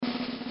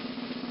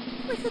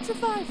We could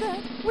survive that.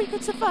 We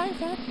could survive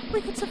that.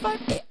 We could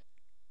survive it.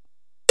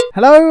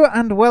 Hello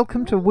and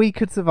welcome to We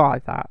Could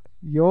Survive That,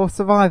 your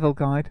survival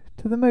guide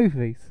to the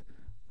movies.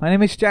 My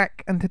name is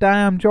Jack, and today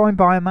I'm joined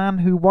by a man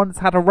who once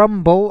had a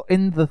rumble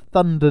in the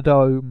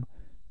Thunderdome.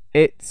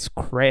 It's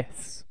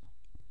Chris.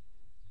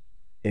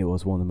 It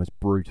was one of the most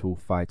brutal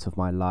fights of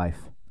my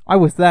life. I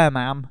was there,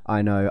 man.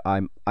 I know.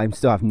 I'm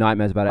still have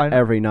nightmares about it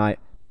every night,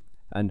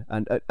 and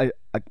I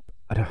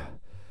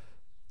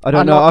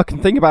don't know. I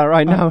can think about it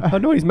right now. I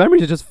know these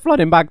memories are just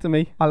flooding back to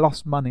me. I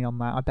lost money on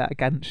that. I bet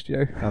against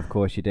you. Of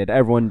course you did.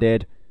 Everyone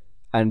did.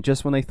 And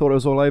just when they thought it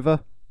was all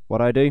over,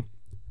 what I do?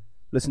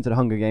 Listen to the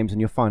Hunger Games,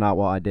 and you'll find out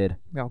what I did.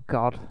 Oh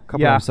God! A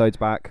couple of episodes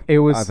back, it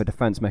was. I have a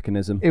defense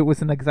mechanism. It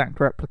was an exact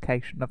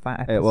replication of that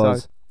episode. It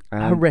was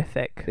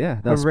horrific. Yeah,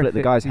 they'll split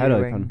the guy's head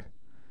open.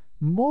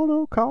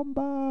 Mortal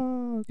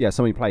Kombat. Yeah,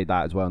 somebody played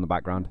that as well in the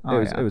background.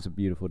 It was a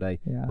beautiful day,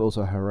 yeah. But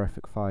also a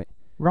horrific fight.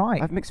 Right.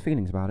 I have mixed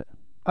feelings about it.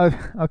 Oh,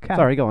 okay.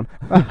 Sorry, go on.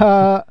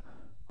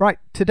 Right,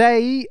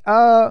 today,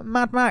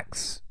 Mad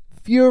Max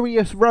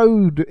Furious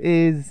Road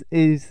is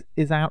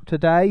out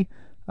today.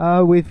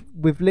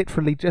 We've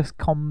literally just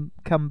come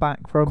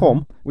back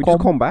from. We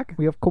just come back.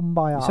 We have come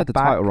by. You said the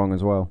title wrong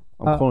as well.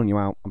 I'm calling you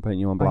out. I'm putting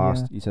you on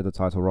blast. Yeah. You said the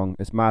title wrong.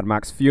 It's Mad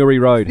Max Fury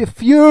Road. The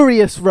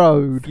Furious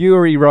Road.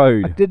 Fury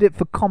Road. I did it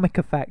for comic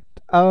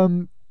effect.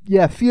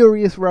 Yeah,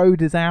 Furious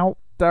Road is out.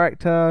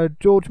 Director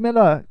George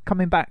Miller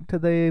coming back to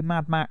the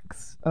Mad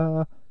Max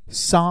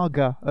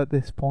saga at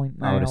this point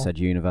now. I would have said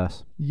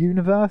universe.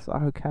 Universe?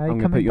 Okay. I'm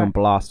going to put you on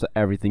blast for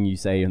everything you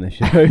say in this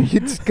show.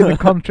 You're just going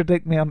to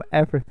contradict me on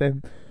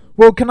everything.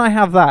 Well, can I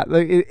have that?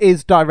 It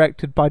is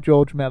directed by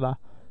George Miller.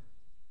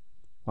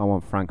 I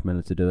want Frank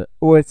Miller to do it.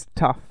 Oh, it's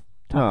tough.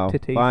 Oh,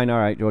 titties. fine,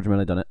 alright, George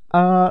Miller done it.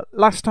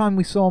 Last time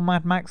we saw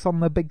Mad Max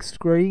on the big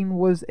screen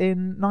was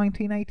in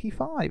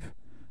 1985,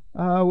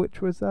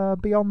 which was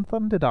Beyond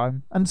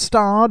Thunderdome, and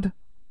starred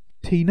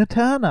Tina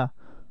Turner.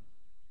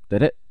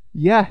 Did it?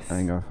 Yes. I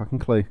ain't got a fucking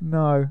clue.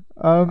 No.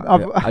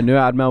 I knew it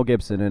had Mel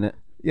Gibson in it.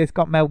 Yeah, it's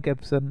got Mel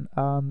Gibson.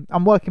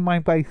 I'm working my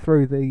way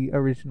through the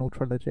original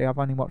trilogy. I've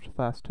only watched the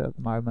first two at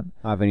the moment.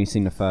 I've only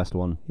seen the first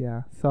one.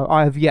 Yeah, so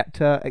I have yet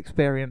to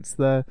experience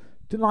the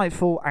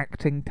delightful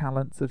acting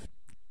talents of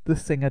the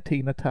singer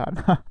Tina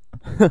Turner.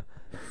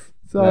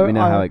 So let me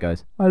know how it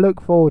goes. I look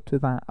forward to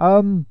that.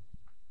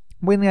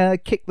 We're gonna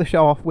kick the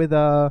show off with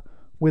our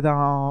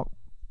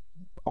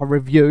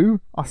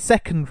review, our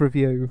second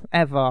review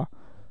ever.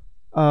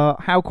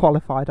 How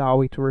qualified are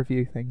we to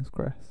review things,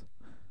 Chris?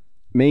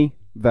 Me,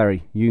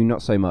 very. You,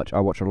 not so much.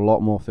 I watch a lot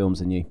more films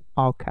than you.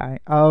 Okay.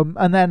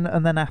 And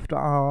then after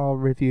our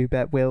review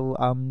bit, we'll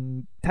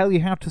tell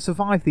you how to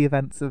survive the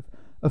events of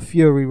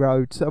Fury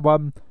Road. So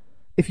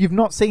if you've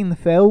not seen the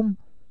film,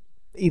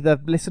 either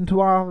listen to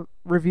our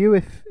review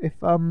if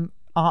our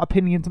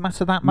opinions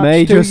matter that much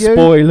Major to you,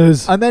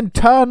 spoilers, and then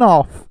turn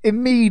off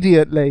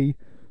immediately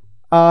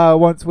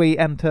once we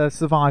enter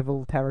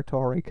survival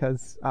territory,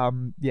 because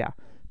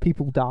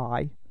people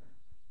die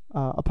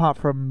apart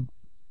from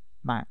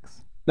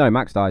Max. No,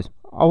 Max dies.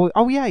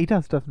 Oh yeah, he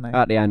does, doesn't he?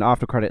 At the end,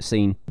 after credit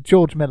scene.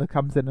 George Miller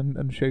comes in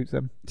and shoots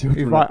him.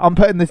 He's like, I'm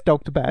putting this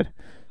dog to bed.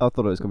 I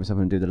thought it was going to be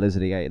something to do with the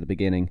lizard he ate at the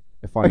beginning.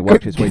 It finally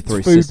worked its way through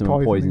his system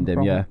and poisoned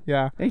him, yeah.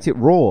 Yeah. He ate it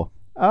raw.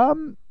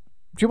 Do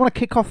you want to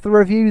kick off the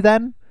review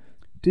then?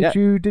 Did Yeah.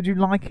 you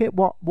like it?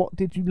 What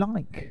did you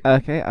like?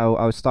 Okay,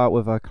 I'll start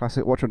with a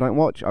classic watch or don't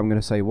watch. I'm going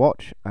to say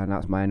watch, and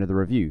that's my end of the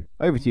review.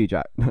 Over to you,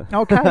 Jack.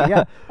 Okay,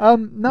 yeah.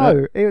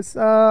 No, it's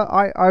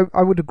I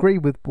would agree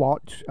with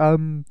watch.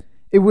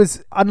 It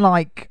was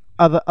unlike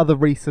other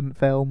recent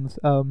films.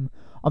 I'm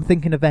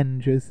thinking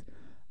Avengers.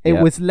 It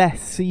was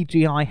less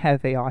CGI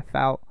heavy, I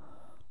felt,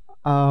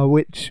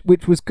 which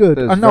was good.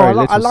 There's very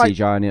little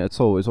CGI in it at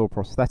all. It was all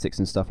prosthetics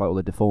and stuff, like all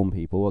the deformed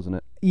people, wasn't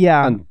it?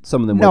 Yeah, and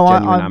some of them were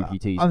genuine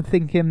amputees. I'm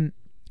thinking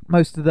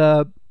most of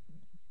the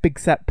big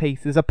set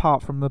pieces,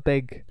 apart from the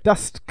big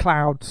dust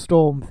cloud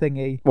storm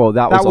thingy. Well,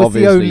 that was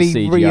the only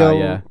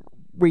CGI,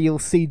 real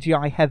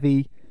CGI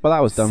heavy. But that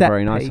was done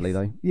very nicely,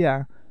 though.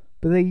 Yeah,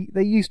 but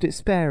they used it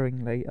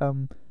sparingly.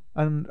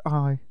 And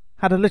I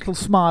had a little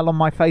smile on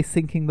my face,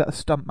 thinking that a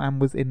stuntman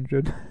was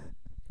injured.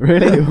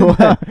 Really?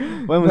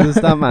 When was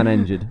the stuntman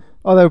injured?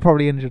 Oh, they were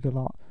probably injured a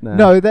lot.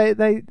 No, they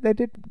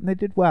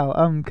did well.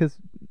 Because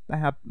they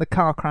had the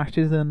car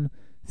crashes and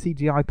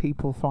CGI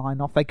people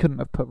flying off. They couldn't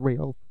have put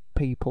real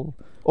people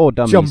or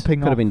dummies. Jumping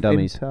could have been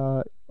dummies.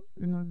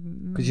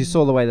 Because you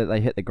saw the way that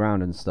they hit the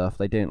ground and stuff.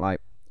 They didn't like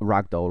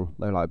ragdoll.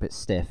 They were like a bit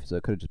stiff, so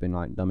it could have just been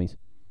like dummies.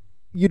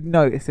 You'd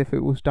notice if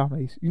it was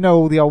dummies. You know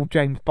all the old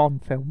James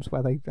Bond films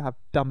where they have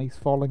dummies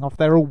falling off.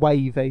 They're all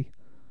wavy.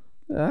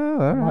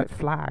 Oh, all right. Like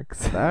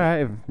flags. All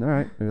right. If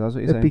that's what you're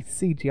saying. It'd be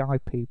CGI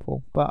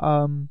people, but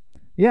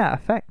yeah,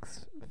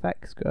 effects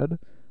good.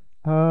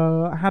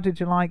 How did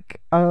you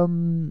like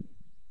Bane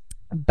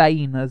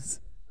as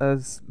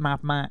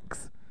Mad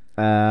Max?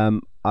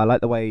 I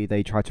like the way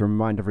they tried to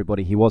remind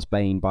everybody he was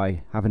Bane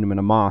by having him in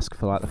a mask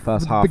for like the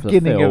first half of the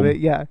film. Beginning of it,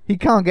 yeah. He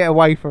can't get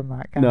away from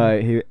that, can he?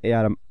 No, he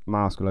had a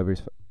mask all over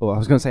his... Well, I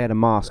was going to say he had a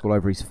mask all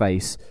over his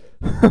face,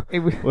 It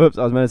was. Whoops,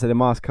 I was meant to say the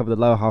mask covered the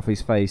lower half of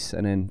his face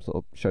and then sort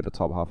of showed the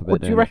top half a bit.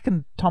 What do you didn't it?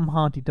 reckon Tom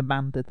Hardy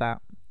demanded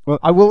that? Well,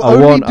 I will I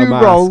only want a do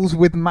mask. roles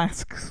with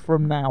masks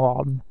from now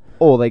on.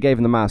 Or they gave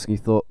him the mask and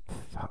he thought,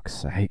 fuck's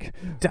sake,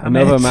 Damn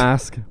another it.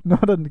 mask.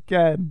 Not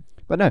again.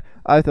 But no,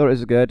 I thought it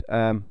was good.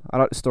 I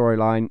like the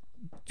storyline.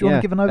 Do you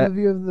want to give an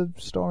overview of the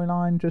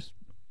storyline? Just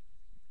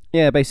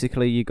Yeah,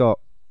 basically you got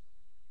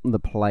the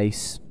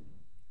place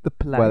the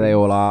place. where they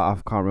all are. I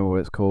can't remember what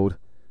it's called.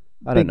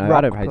 I don't Big know.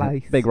 I don't Rock pay attention.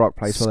 Place. Big Rock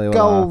Place where they all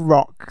Skull are.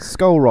 Rock.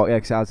 Skull Rock, yeah,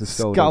 'cause it has a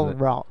skull. Skull doesn't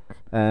it?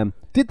 Rock.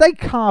 Did they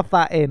carve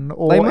that in,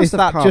 or They must is have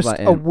that carved just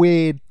that a in.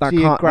 weird That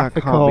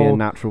geographical? can't be a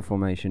natural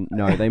formation.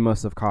 No, they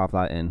must have carved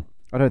that in.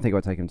 I don't think it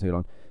would take them too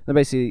long. Then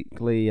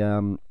basically,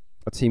 a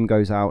team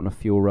goes out on a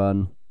fuel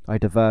run. They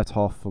divert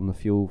off from the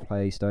fuel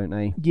place, don't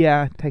they?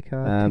 Yeah, take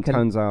a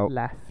Turns out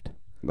left.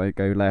 they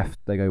go left,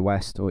 they go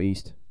west or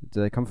east. Do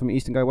they come from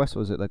east and go west,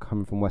 or is it they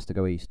come from west to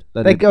go east?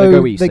 No, They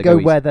go east. They go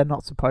east. where they're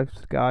not supposed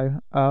to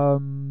go.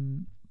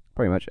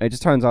 Pretty much. It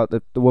just turns out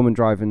that the woman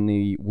driving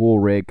the war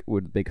rig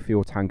with the big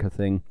fuel tanker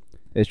thing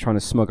is trying to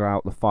smuggle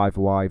out the 5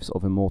 wives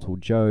of Immortal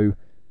Joe.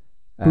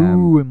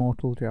 Ooh,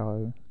 Immortal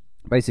Joe.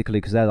 Basically,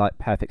 because they're like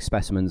perfect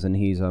specimens, and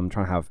he's trying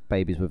to have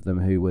babies with them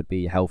who would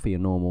be healthy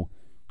and normal.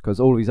 Because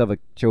all of these other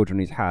children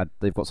he's had,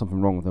 they've got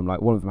something wrong with them.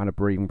 Like one of them had a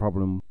breathing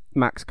problem.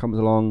 Max comes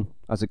along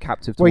as a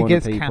captive to Well, he one of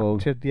gets the people.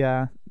 captured.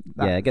 Yeah.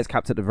 Yeah, gets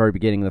captured at the very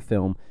beginning of the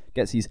film.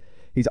 Gets his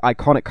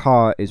iconic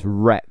car is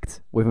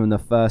wrecked within the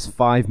first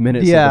 5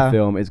 minutes of the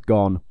film. It's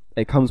gone.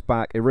 It comes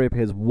back. It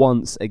reappears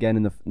once again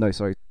in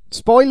the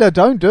Spoiler!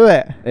 Don't do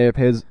it. It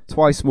appears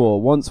twice more.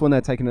 Once when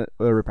they're taking it,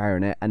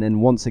 repairing it, and then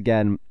once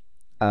again,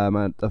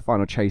 at the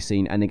final chase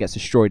scene, and it gets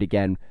destroyed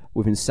again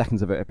within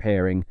seconds of it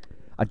appearing.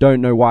 I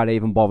don't know why they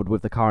even bothered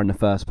with the car in the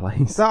first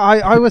place. So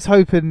I was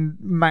hoping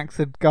Max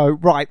would go,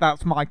 right,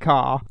 that's my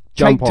car.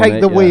 Jump on take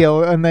it, the yeah.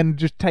 wheel and then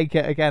just take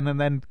it again and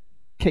then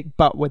kick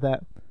butt with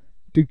it.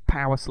 Do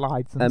power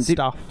slides and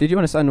stuff. Did you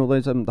understand all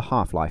those the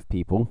Half-Life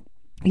people?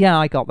 Yeah,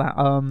 I got that.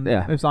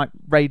 Yeah. It was like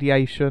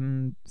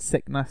radiation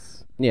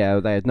sickness.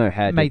 Yeah, they had no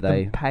hair, Made did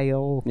they? them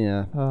pale.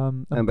 Yeah.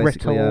 And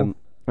basically, brittle.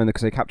 and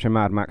because they capture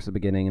Mad Max at the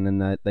beginning, and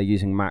then they're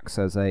using Max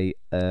as a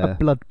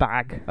blood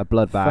bag. a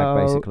blood bag,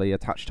 for- basically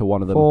attached to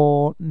one of them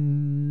For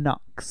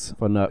Nux.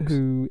 for Nux,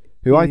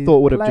 Who I is thought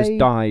would have just played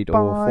died or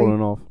by fallen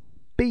off.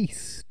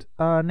 Beast.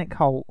 Nick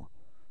Holt.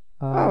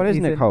 Oh, it is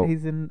he's Nick Holt.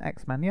 He's in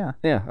X-Men, yeah.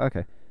 Yeah,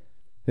 okay.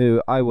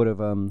 Who I would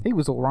have He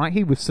was alright.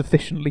 He was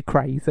sufficiently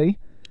crazy.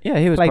 yeah,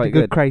 he was Played quite a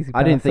good crazy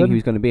I didn't think person. he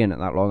was going to be in it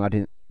that long. I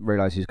didn't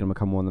realise he was going to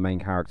become one of the main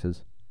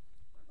characters.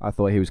 I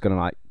thought he was going to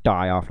like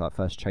die after that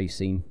first chase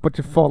scene. But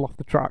to fall off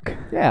the truck.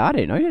 Yeah, I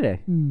didn't know, did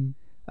he?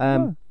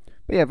 Yeah.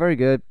 But yeah, very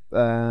good.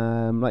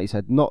 Like you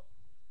said, not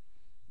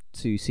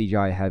too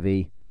CGI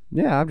heavy.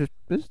 Yeah,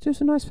 it's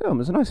just a nice film.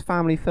 It's a nice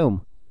family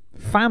film.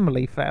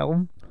 Family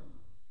film.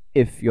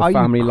 If your Are you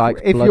family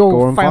likes if blood, your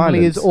gore, and family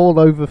violence. is all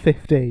over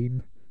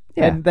 15,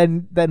 Yeah.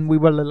 then we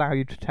will allow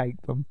you to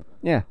take them.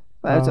 Yeah,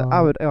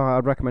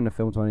 I'd recommend the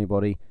film to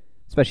anybody,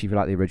 especially if you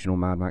like the original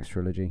Mad Max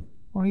trilogy.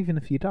 Or even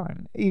if you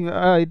don't.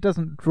 It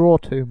doesn't draw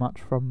too much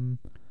from...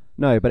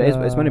 No, but it's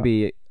meant to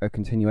be a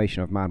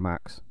continuation of Mad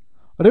Max.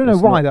 I don't know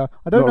It's why, not- though.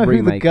 I don't not a know who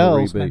the remake or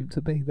girl's reboot. meant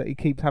to be that he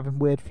keeps having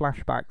weird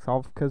flashbacks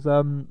of, because...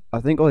 I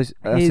think that's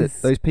it.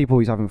 His- Those people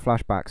he's having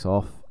flashbacks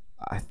off,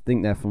 I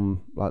think they're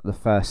from like the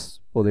first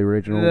or the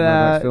original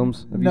Mad Max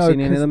films. Have you no, seen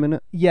any of 'cause- them in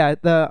it? Yeah,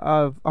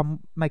 I'm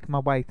making my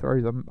way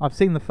through them. I've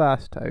seen the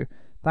first two.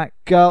 That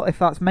girl, if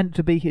that's meant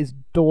to be his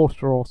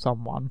daughter or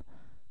someone,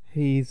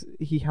 he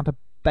had a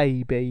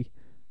baby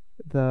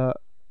that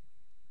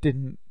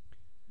didn't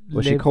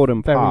Well, she live called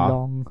him very Pa.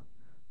 long.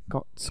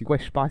 Got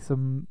squished by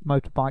some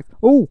motorbikes.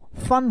 Oh,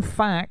 fun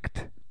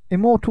fact!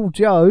 Immortal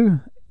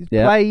Joe is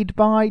Yeah. played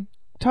by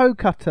Toe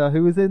Cutter,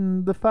 who was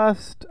in the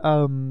first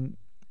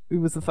who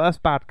was the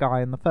first bad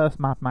guy in the first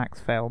Mad Max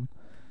film.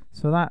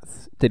 So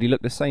that's Did he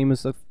look the same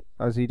as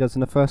he does in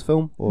the first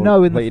film? Or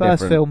no, in the completely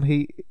first different?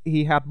 film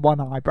he had one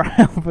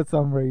eyebrow for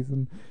some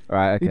reason.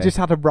 Right, okay. He just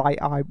had a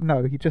right eye.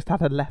 No, he just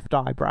had a left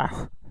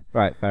eyebrow,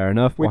 Right, fair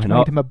enough. which Why made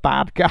not? him a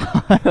bad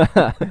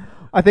guy.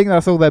 I think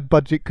that's all their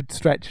budget could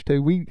stretch to.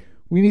 We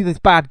need this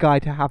bad guy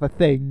to have a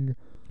thing.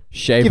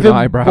 Shave Give an him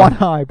eyebrow. one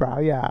eyebrow,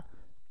 yeah,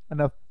 and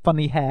a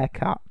funny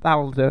haircut.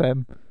 That'll do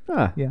him.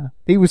 Ah, Yeah,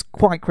 he was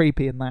quite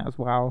creepy in that as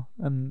well,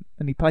 and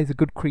he plays a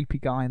good creepy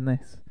guy in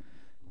this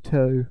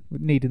too,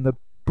 needing the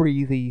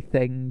breathy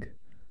thing.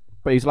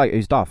 but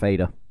he's Darth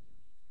Vader.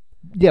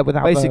 Yeah,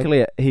 without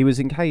Basically, he was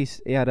in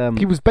case he had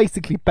he was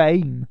basically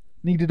Bane.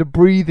 Needed a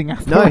breathing No,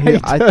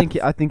 apparatus.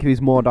 I think he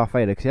was more Darth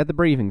Vader because he had the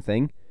breathing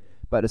thing,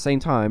 but at the same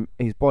time,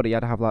 his body had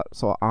to have that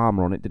sort of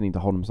armor on it, didn't he, to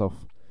hold himself?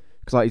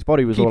 Because like his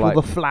body was keep all all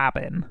like the flab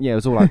in. yeah, it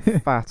was all like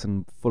fat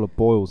and full of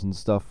boils and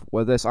stuff.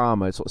 Where this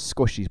armor it sort of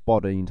squished his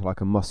body into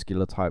like a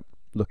muscular type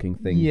looking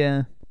thing.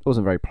 Yeah. It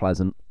wasn't very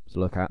pleasant to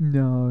look at.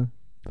 No.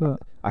 But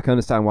I can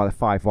understand why the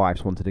 5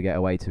 wives wanted to get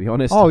away. To be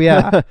honest. oh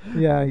yeah,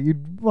 yeah.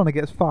 You'd want to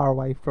get as far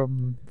away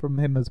from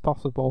him as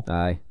possible.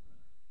 Aye.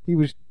 He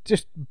was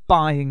just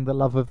buying the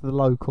love of the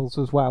locals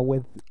as well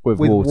with With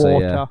water,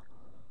 yeah.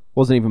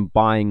 wasn't even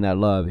buying their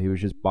love. He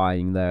was just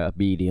buying their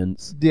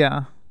obedience.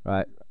 Yeah.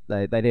 Right?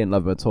 They didn't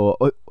love him at all.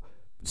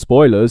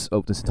 Spoilers.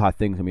 Oh, this entire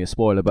thing's gonna be a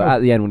spoiler. But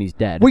at the end, when he's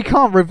dead, We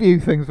can't review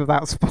things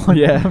without spoiling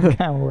Yeah. them,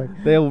 can we?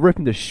 they'll rip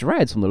him to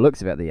shreds from the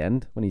looks of it. At the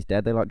end, when he's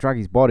dead, they like drag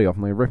his body off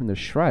and they rip him to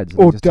shreds.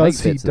 and Or they just take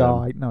does he bits of them.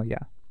 die? No, yeah.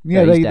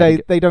 Yeah, Yeah, he's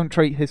dead. they don't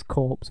treat his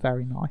corpse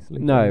very nicely.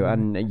 do No, they?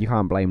 and you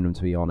can't blame them,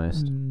 to be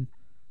honest. Mm.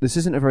 This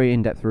isn't a very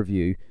in-depth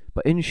review,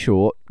 but in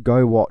short,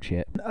 go watch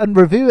it. And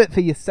review it for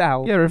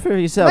yourself. Yeah, refer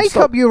yourself. Make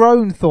Stop. up your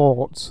own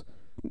thoughts.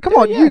 Come Yeah,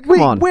 on, yeah,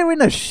 come on. we're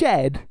in a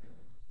shed.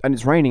 And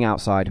it's raining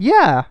outside.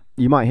 Yeah.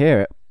 You might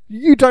hear it.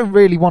 You don't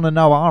really want to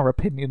know our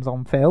opinions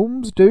on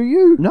films, do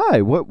you?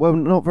 No, we're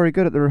not very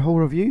good at the whole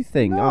review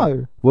thing.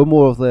 No. We're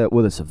more of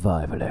the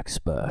survival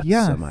experts.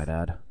 Yes. I might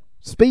add.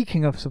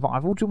 Speaking of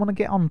survival, do you want to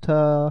get on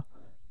to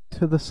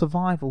the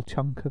survival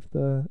chunk of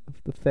the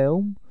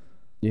film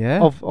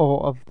Yeah. of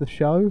the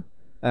show?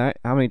 All right.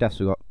 How many deaths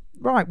we got?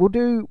 Right, we'll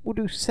do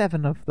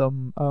 7 of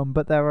them.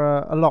 But there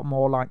are a lot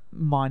more like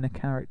minor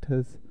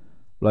characters.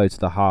 Loads of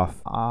the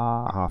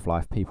Ah,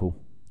 Half-Life people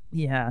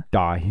yeah.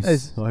 dies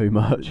There's- so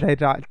much. They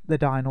die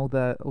in all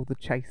the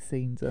chase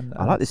scenes and.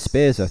 I like the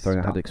spears they're throwing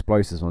that stuff. had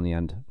explosives on the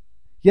end.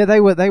 Yeah,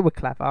 they were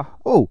clever.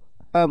 Oh,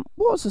 what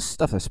was the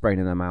stuff they're spraying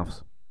in their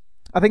mouths?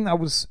 I think that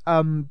was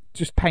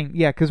just paint.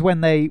 Yeah, because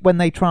when they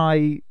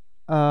try,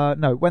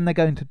 when they're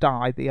going to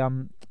die, the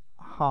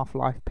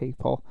Half-Life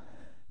people,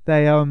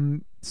 they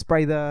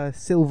spray the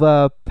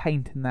silver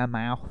paint in their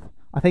mouth.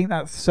 I think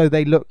that's so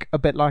they look a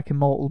bit like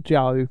Immortal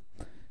Joe,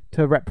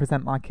 to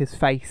represent like his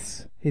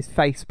face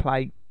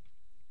plate.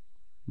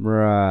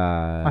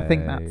 Right. I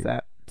think that's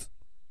it. Do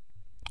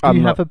I'm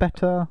you not- have a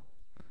better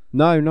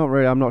No, not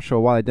really. I'm not sure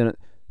why they didn't.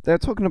 They're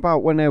talking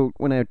about when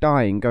they're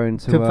dying, going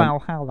to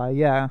Valhalla?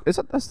 Yeah, That's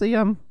the that's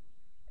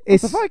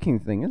it's the Viking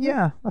thing, isn't it?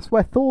 yeah. That's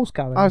where Thor's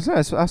going. I was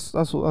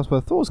that's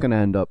where Thor's going to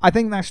end up. I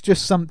think that's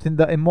just something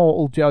that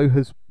Immortal Joe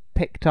has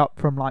picked up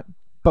from like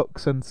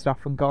books and stuff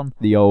and gone.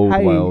 The old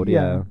Hey, world,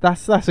 yeah.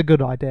 that's a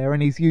good idea,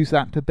 and he's used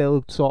that to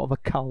build sort of a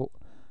cult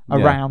Yeah.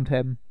 around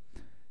him.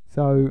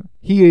 So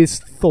he is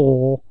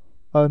Thor,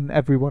 and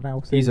everyone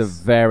else He's a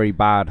is. very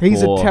bad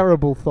He's Thor. a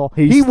terrible Thor.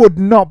 He's- He would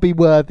not be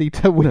worthy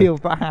to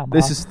wield the hammer.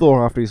 This is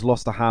Thor after he's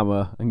lost a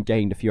hammer and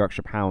gained a few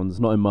extra pounds,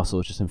 not in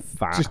muscles, just in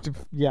fat, just and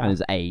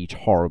has aged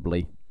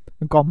horribly.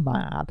 gone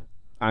mad.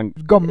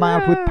 And Gone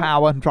mad with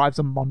power and drives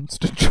a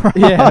monster truck.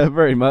 yeah,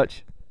 very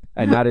much.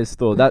 And that is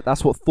Thor.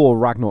 That's what Thor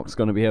Ragnarok's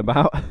going to be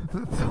about.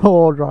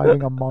 Thor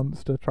driving a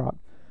monster truck.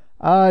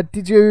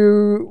 Did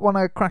you want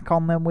to crack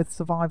on then with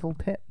survival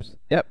tips?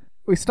 Yep.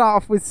 We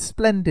start off with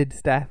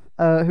Splendid's death,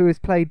 who is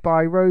played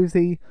by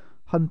Rosie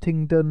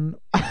Huntington.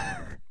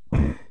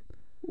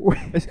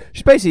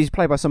 She's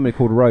played by somebody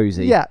called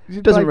Rosie. Yeah,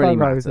 she's Doesn't played really by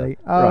matter. Rosie.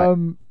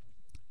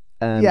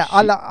 Right. Yeah,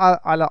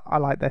 I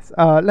like this.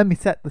 Let me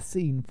set the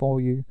scene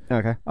for you.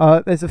 Okay.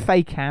 There's a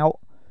fake out.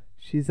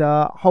 She's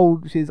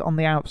on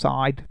the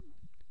outside.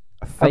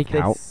 A fake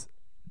of out. this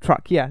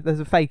truck. Yeah, there's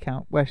a fake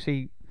out where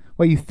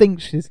you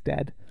think she's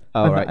dead.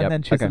 Oh, and, right. and Yep.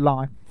 then she's okay.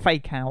 alive.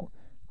 Fake out.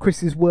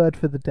 Chris's word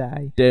for the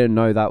day. Didn't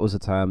know that was a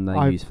term they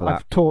used for that.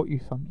 I've taught you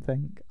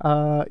something.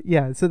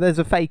 Yeah, so there's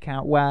a fake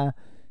out where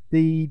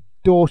the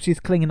door she's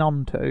clinging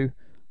onto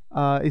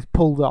is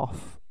pulled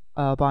off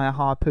by a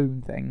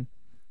harpoon thing.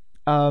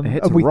 It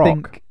hits and a we rock.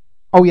 think,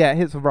 oh yeah, it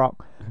hits a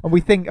rock, and we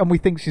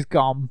think she's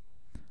gone,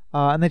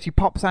 and then she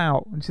pops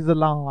out and she's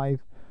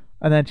alive,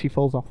 and then she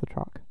falls off the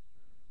truck.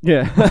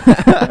 Yeah.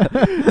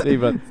 See,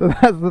 but So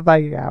that's the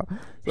fake out.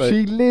 So-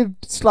 She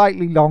lived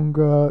slightly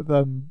longer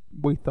than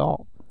we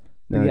thought.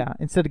 But No. yeah,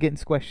 instead of getting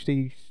squished,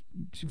 she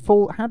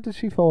fall. How did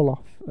she fall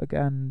off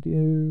again? Do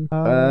you?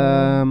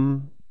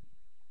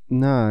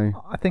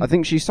 no. I think. I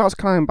think she starts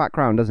climbing back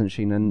round, doesn't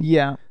she? And then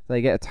Yeah.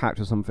 they get attacked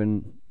or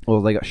something,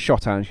 or they get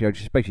shot at, and she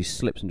just basically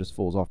slips and just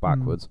falls off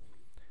backwards.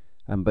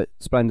 But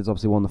Splendid's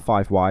obviously one of the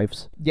 5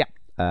 wives. Yeah.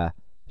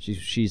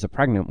 She's a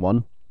pregnant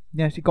one,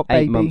 Yeah, she got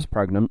 8 baby. months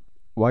pregnant.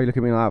 Why are you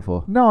looking at me like that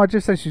for? No, I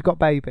just said she's got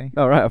baby.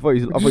 Oh right, I thought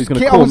he was going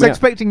to I call was me. Out.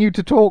 expecting you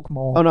to talk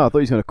more. Oh no, I thought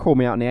he was going to call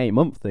me out on the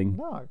 8-month thing.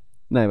 No.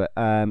 No,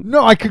 but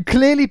No, I could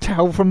clearly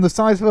tell from the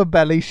size of her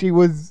belly she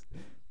was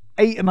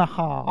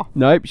 8.5.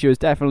 nope, she was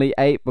definitely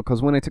 8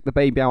 because when I took the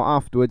baby out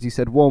afterwards, he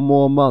said 1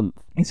 more month.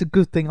 It's a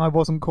good thing I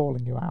wasn't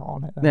calling you out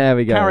on it. Then. There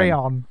we go. Carry then.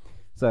 on.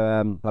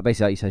 So, like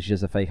basically, like you said, she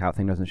does a fake out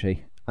thing, doesn't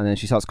she? And then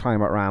she starts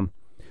climbing back round.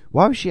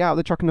 Why was she out of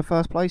the truck in the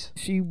first place?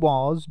 She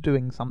was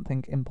doing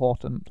something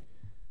important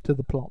to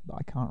the plot that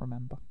I can't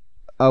remember.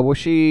 Was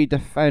she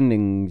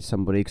defending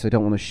somebody because they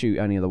don't want to shoot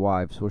any of the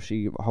wives? Was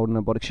she holding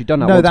her body? She'd done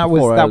that No, once that was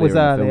before that was in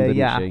the film, earlier. didn't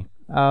Yeah. she?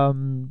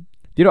 Do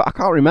You know, I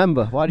can't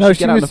remember. Why did no, she she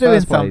get out in was the doing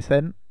first place?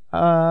 something.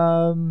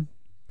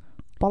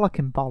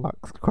 Bollocking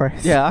bollocks,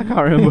 Chris. Yeah, I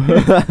can't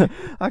remember.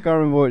 I can't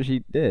remember what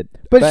she did.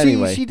 but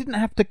anyway, she didn't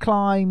have to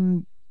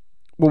climb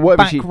well,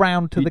 whatever back she.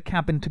 round to the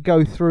cabin to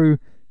go through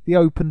the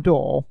open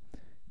door,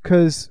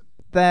 because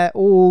they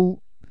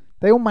all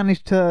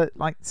managed to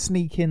like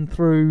sneak in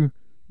through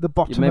the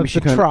bottom Maybe of she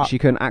the couldn't. truck. She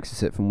couldn't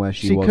access it from where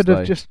she She was. could have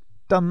though. just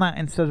done that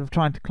instead of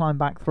trying to climb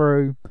back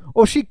through.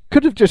 Or she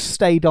could have just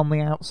stayed on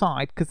the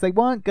outside, because they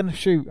weren't going to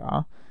shoot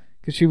her,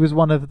 because she was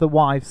one of the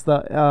wives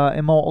that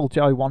Immortal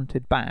Joe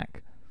wanted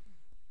back.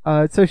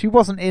 So she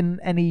wasn't in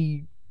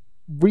any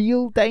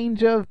real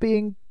danger of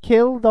being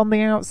killed on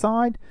the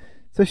outside.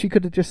 So she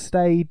could have just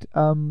stayed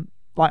on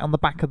the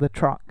back of the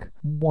truck.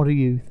 What do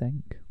you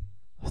think?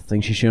 I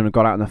think she shouldn't have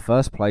got out in the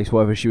first place,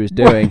 whatever she was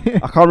doing. I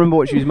can't remember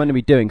what she was meant to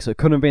be doing, so it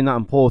couldn't have been that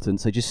important,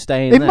 so just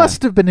staying there. It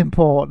must have been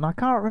important. I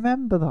can't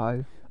remember,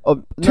 though.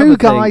 Another Two thing,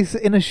 guys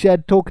in a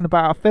shed talking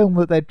about a film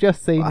that they've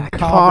just seen. I and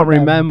can't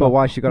remember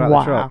why she got out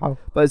of the Wow. truck.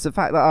 But it's the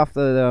fact that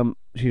after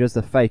she does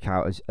the fake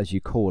out, as you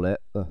call it,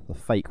 the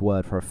fake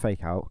word for a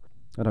fake out.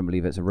 I don't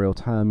believe it's a real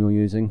term you're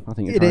using. I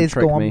think you're It trying is. to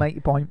trick Go on, me. make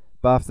your point.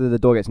 But after the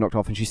door gets knocked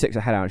off and she sticks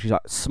her head out and she's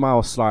like,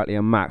 smiles slightly,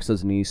 and Max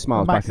doesn't he? He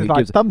smiles Max back and is he like,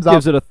 gives, thumbs up.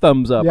 gives it a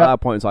thumbs up. Yep. At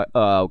that point, it's like,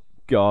 oh,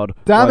 God.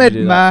 Damn why'd it, you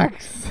do that?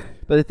 Max.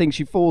 But the thing,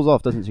 she falls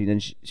off, doesn't she? Then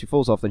she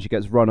falls off, then she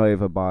gets run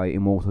over by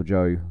Immortal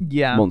Joe,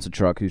 Yeah. monster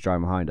truck who's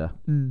driving behind her.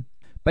 Mm.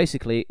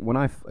 Basically,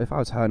 if I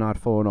was her and I'd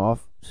fallen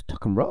off, just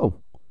tuck and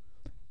roll.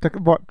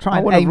 What? Try I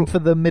and wouldn't aim have- for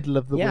the middle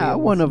of the wheels. I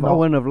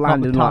wouldn't have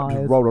landed and like, just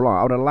tyres. rolled along.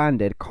 I would have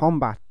landed,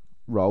 combat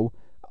roll,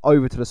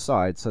 over to the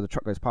side so the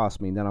truck goes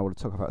past me, and then I would have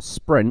took off a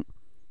sprint.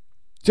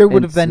 Joe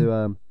would have then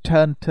into,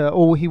 turned to,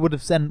 or he would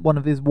have sent one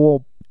of his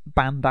war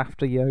band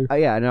after you.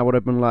 yeah, and I would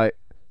have been like,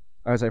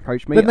 as they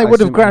approached me, Then they I would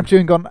have simply- grabbed you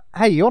and gone,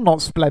 "Hey, you're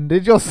not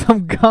splendid. You're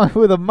some guy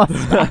with a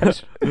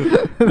mustache."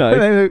 No.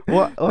 Then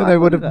they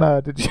would have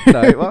murdered you.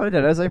 No, well, I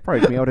did. As they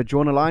approached me, I would have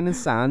drawn a line in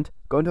sand,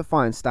 got into a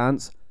fighting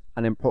stance,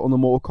 and then put on the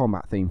Mortal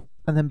Kombat theme.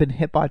 And then been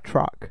hit by a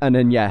truck. And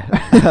then, yeah,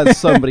 as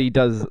somebody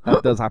does,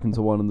 that does happen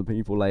to one of the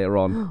people later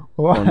on,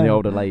 one of the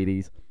older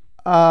ladies.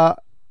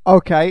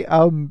 Okay.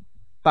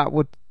 That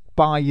would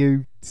buy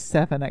you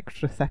 7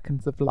 extra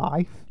seconds of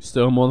life.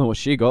 Still more than what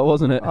she got,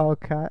 wasn't it?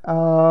 Okay.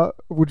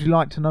 Would you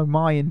like to know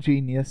my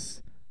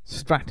ingenious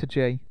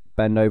strategy?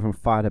 Bend over and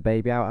fire the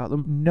baby out at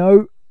them.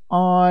 No,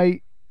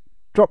 I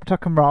drop,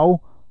 tuck, and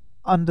roll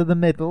under the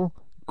middle,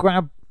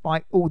 grab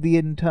like all the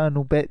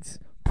internal bits,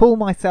 pull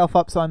myself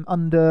up so I'm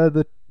under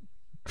the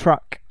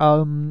truck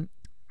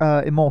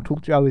Immortal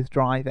Joe is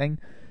driving.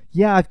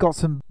 Yeah, I've got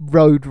some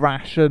road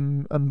rash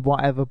and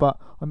whatever, but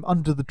I'm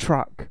under the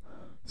truck,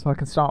 so I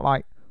can start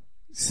like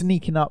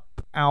sneaking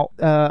up out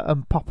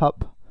and pop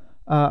up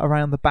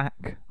around the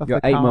back of You're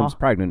the 8 car. months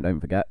pregnant, don't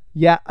forget.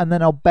 Yeah, and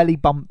then I'll belly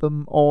bump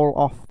them all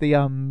off the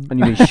And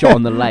you've been shot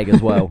on the leg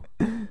as well.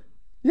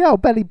 Yeah, I'll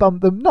belly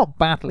bump them. Not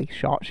badly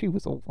shot. She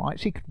was all right.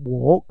 She could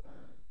walk.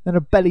 Then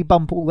I'll belly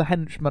bump all the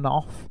henchmen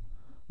off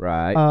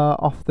Right.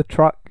 off the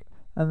truck,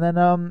 and then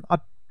I'd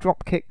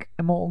drop kick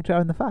Immortal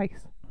Joe in the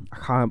face. I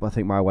can't, but I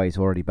think my way's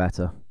already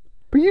better.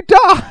 But you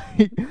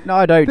die. No,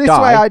 I don't This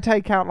die. way, I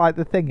take out like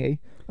the thingy,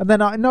 and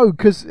then I know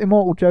because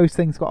Immortal Joe's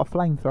thing's got a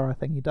flamethrower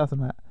thingy,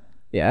 doesn't it?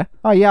 Yeah.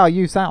 Oh yeah, I'll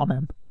use that on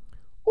him.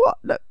 What?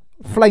 No.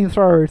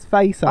 Flamethrower his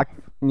face up,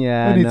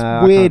 Yeah, and his no,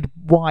 I weird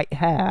white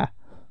hair.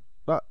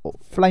 can't.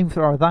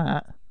 Flamethrower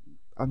that.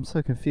 I'm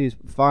so confused.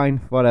 Fine,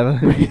 whatever.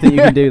 If you think you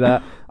can do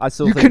that, I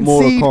still You think can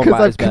Mortal see Kombat because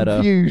is I've better.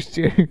 confused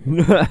you.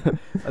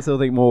 I still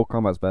think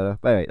Mortal Kombat's better.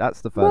 But anyway,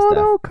 that's the first death.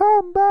 Mortal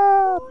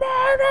Kombat.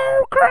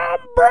 Mortal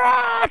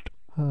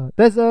Kombat.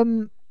 There's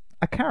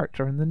a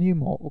character in the new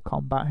Mortal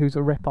Kombat who's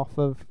a rip-off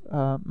of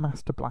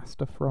Master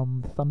Blaster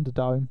from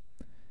Thunderdome.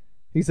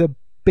 He's a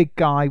big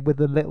guy with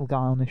a little guy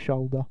on his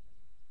shoulder.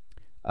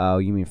 Oh,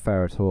 you mean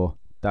Ferrator?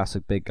 That's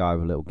a big guy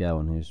with a little girl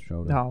on his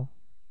shoulder. No.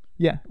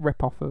 Yeah,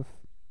 rip-off of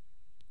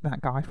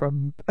that guy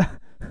from...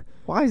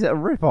 Why is it a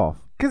rip-off?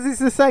 Because it's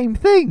the same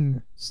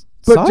thing,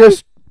 but So?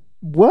 just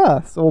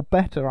worse or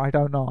better. I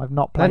don't know. I've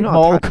not played not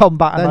Mortal atta-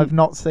 Kombat and they're- I've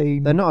not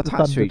seen. They're not the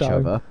attached to each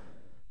Thunderdome. other.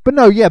 But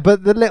no, yeah,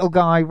 but the little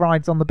guy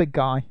rides on the big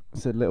guy.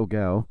 It's a little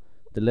girl.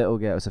 The little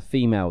girl is a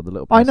female. The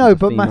little I person's know, a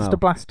but female. Master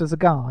Blaster's a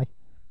guy.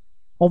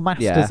 Or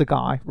Master's Yeah. a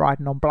guy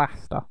riding on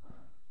Blaster.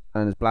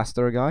 And is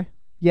Blaster a guy?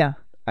 Yeah.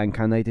 And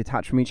can they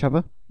detach from each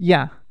other?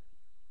 Yeah.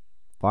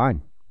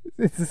 Fine.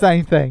 It's the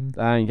same thing.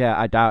 Yeah,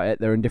 I doubt it.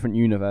 They're in different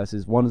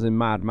universes. One's in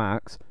Mad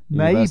Max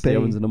universe, the Maybe.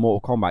 other one's in the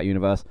Mortal Kombat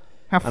universe.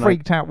 How And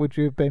freaked out would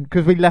you have been?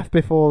 Because we left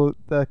before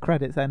the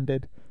credits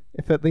ended.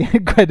 If at the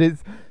end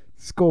credits,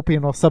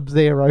 Scorpion or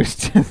Sub-Zero's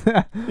just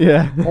there.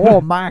 Yeah.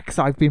 Oh, Max,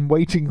 I've been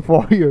waiting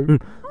for you.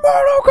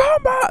 Mortal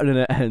Kombat! And then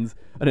it ends.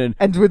 And then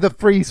Ends with a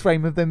freeze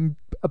frame of them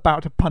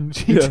about to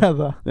punch each Yeah.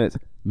 other. it's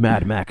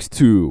Mad Max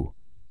 2.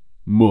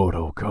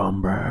 Mortal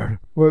Kombat.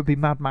 Well, it would be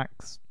Mad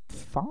Max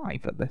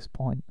 5 at this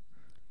point.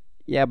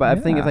 Yeah, but I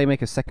think Yeah. if they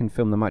make a second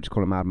film, they might just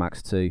call it Mad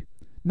Max 2.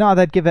 No,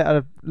 they'd give it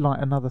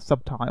another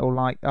subtitle,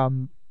 like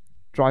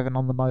driving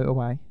on the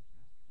motorway.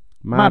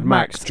 Mad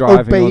Max driving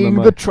obeying on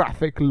the the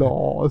traffic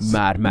laws.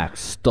 Mad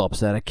Max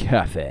stops at a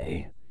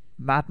cafe.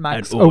 Mad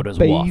Max and orders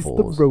obeys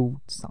waffles. the road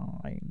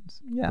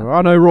signs. Yeah. There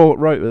are no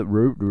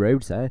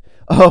roads there.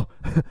 Oh,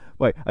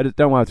 wait, I just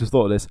don't know why I just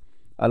thought of this.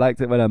 I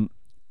liked it when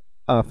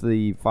after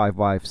the Five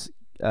Wives,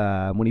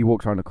 when he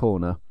walks around the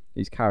corner,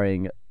 he's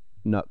carrying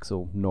Nux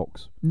or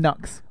Nox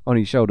Nux. on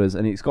his shoulders,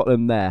 and he's got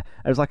them there.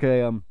 And it's like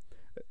a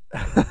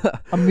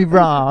A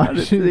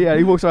mirage. Yeah,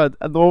 he walks around,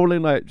 and they're all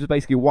in like just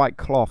basically white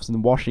cloths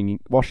and washing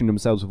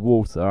themselves with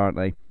water, aren't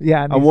they?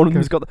 Yeah, And one of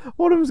them's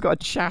got a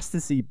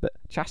chastity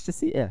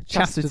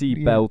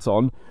belt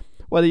on,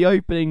 where the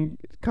opening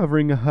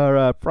covering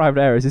her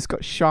private areas has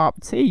got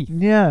sharp teeth.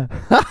 Yeah.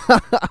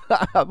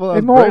 Well,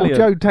 Immortal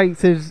Joe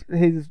takes his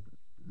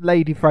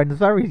lady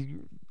friend's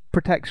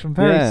protection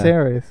very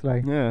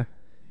seriously. Yeah.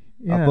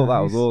 Yeah, I thought that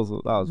was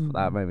awesome.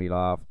 That made me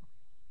laugh.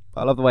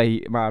 I love the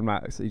way Mad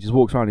Max, he just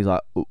walks around. He's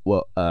like,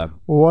 "What?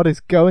 What is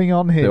going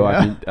on here?"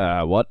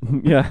 What?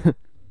 Yeah.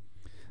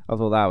 I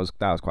thought that was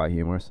quite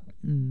humorous.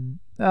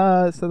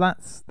 So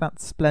that's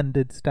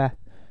Splendid's death,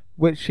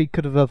 which she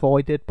could have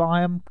avoided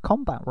by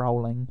combat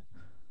rolling.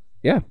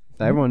 Yeah,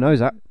 everyone knows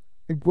that.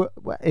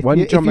 If When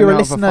you're jumping a out of a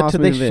listener to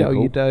this fast-moving show,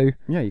 you vehicle.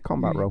 do. Yeah, you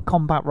combat roll.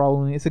 Combat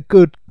rolling. It's a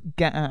good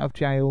get out of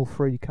jail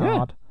free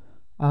card.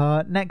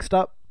 Next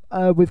up,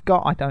 we've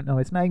got, I don't know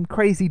his name,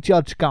 Crazy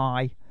Judge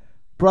Guy,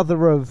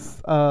 brother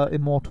of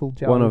Immortal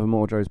Joe. One of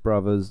Immortal Joe's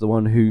brothers, the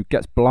one who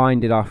gets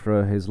blinded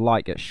after his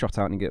light gets shot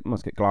out and he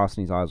must get glass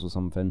in his eyes or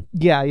something.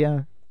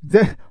 Yeah.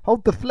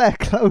 Hold the flare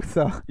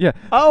closer. Yeah.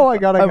 Oh my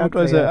god,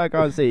 I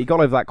can't see. He got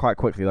over that quite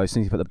quickly though. As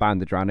soon as he put the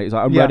bandage around it, he's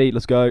like, "I'm ready.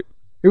 Let's go."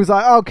 He was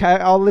like, "Okay,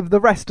 I'll live the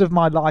rest of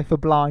my life a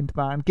blind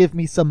man. Give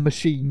me some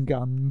machine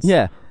guns."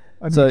 Yeah.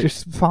 And So he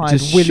just fired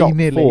just shot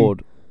willy-nilly.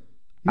 forward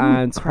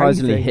and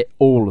surprisingly crazy. hit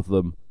all of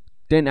them.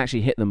 Didn't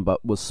actually hit them,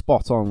 but was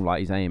spot on like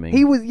he's aiming.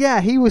 He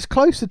was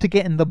closer to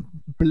getting them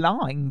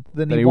blind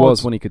than he he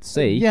was when he could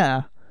see.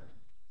 Yeah.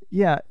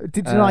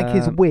 Did you like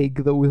his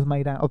wig that was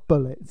made out of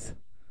bullets?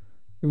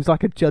 It was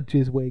like a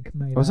judge's wig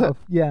made Was out it? of...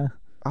 Yeah.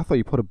 I thought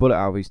you put a bullet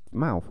out of his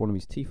mouth. One of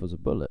his teeth was a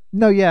bullet.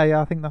 No, yeah,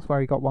 I think that's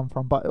where he got one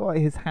from. But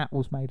his hat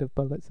was made of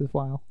bullets as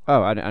well.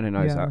 Oh, I didn't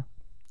notice Yeah. that.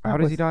 How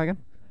does he die again?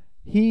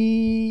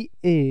 He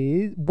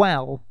is...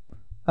 Well,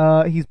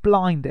 he's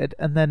blinded,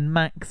 and then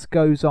Max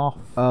goes off...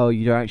 Oh,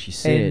 you don't actually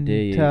see it, do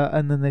you?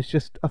 And then there's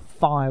just a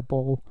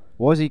fireball.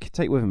 What does he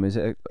take with him? Is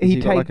it? Has he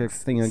got like a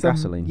thing of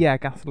gasoline? Yeah,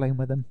 gasoline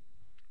with him.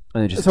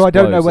 And it just So I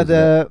don't know explodes,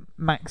 doesn't whether it?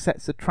 Max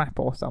sets a trap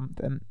or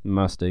something.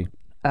 Must do.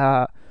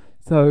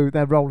 So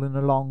they're rolling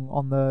along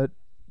on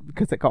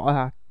because they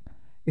got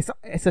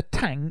it's a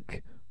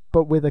tank,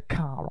 but with a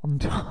car on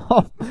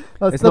top.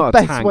 That's It's the not a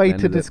best tank way then,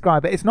 to is it?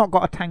 describe it. It's not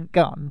got a tank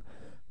gun,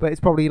 but it's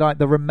probably like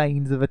the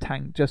remains of a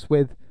tank, just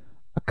with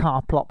a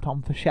car plopped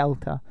on for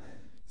shelter.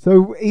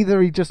 So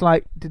either he just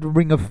like did a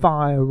ring of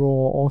fire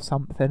or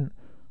something,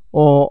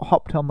 or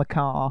hopped on the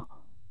car,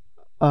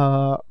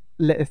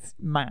 lit a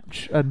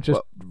match and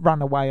just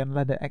ran away and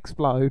let it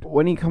explode.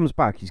 When he comes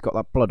back, he's got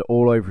that blood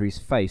all over his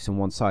face on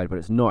one side, but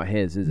it's not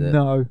his, is it?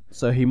 No.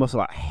 So he must have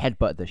like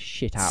headbutted the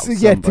shit out So, of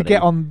yeah, somebody. to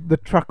get on the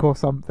truck or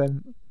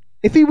something.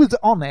 If he was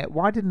on it,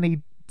 why didn't he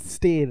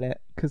steal it?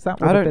 Because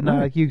that would have don't been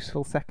know. a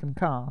useful second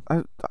car.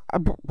 I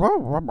don't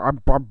know.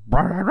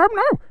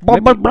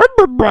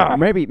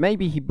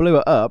 Maybe he blew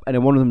it up and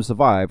then one of them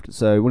survived.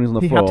 So when he was on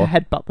the He floor,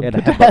 had to headbutt he them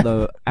had to to headbutt death.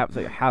 the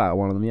absolute hell out of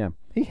one of them. Yeah.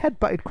 He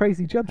headbutted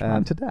Crazy Judge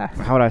Man to death.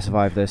 How would I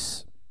survive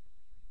this?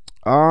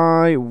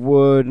 I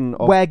wouldn't.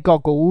 Wear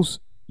goggles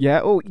Yeah.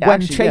 Oh, yeah,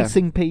 when actually, yeah.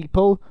 chasing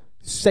people.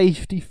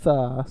 Safety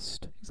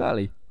first.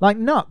 Exactly. Like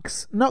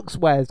Nux. Nux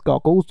wears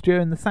goggles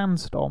during the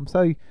sandstorm,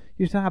 so you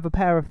should have a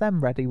pair of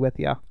them ready with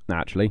you.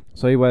 Naturally.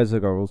 So he wears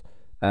the goggles.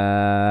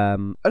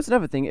 That's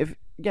another thing. If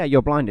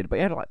you're blinded, but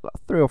he had like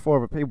 3 or 4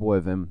 other people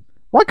with him.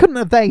 Why couldn't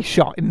have they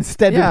shot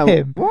instead of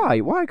him?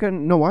 Why? Why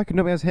couldn't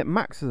nobody else hit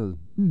Max?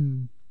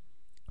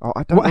 Oh,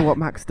 I don't What- know what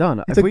Max done.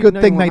 It's If a we good know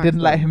thing what they Max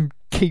didn't let done- him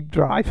keep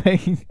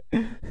driving.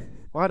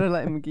 Why did they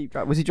let him keep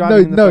driving? Was he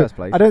driving in the first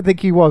place? I don't think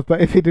he was. But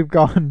if he'd have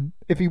gone,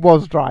 if he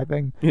was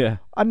driving, Yeah.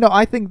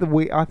 I think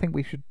I think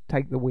we should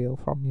take the wheel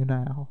from you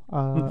now,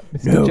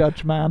 Mr. No.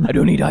 Judge Man.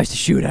 don't need eyes to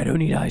shoot. I don't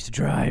need eyes to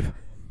drive.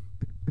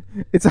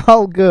 It's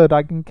all good.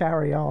 I can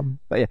carry on.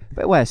 But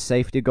wear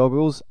safety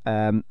goggles.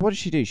 What did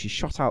she do? She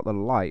shot out the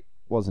light,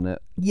 wasn't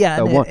it? Yeah,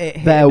 Their and one, it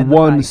hit their him in the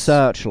one face.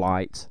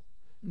 searchlight.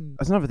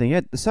 That's another thing.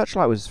 Yeah, the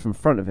searchlight was from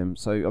front of him,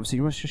 so obviously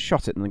he must have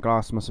shot it, and the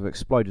glass must have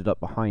exploded up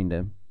behind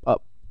him,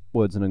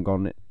 upwards, and then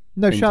gone it.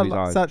 No, into his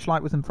eyes.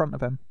 searchlight was in front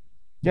of him.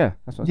 Yeah,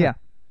 that's what I Yeah,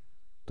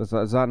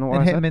 said. Is that not what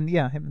and I hit said?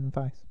 him in the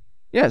face.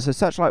 Yeah, so the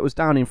searchlight was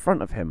down in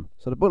front of him.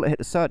 So the bullet hit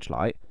the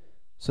searchlight.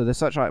 So the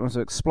searchlight must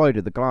have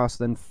exploded. The glass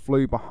then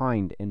flew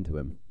behind into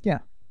him. Yeah,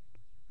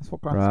 that's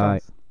what glass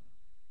Right. does.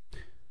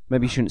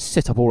 Maybe you shouldn't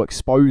sit up all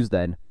exposed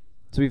then.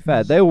 To be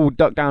fair, they all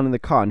ducked down in the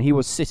car and he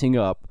was sitting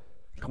up,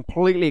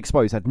 completely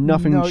exposed, had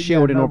nothing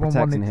shielding no or one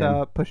protecting wanted him.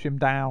 to push him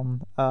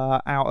down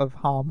out of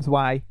harm's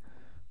way.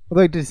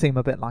 Although he did seem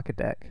a bit like a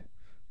dick.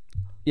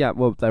 Yeah,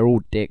 well, they're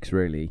all dicks,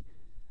 really.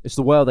 It's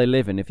the world they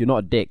live in. If you're not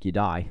a dick, you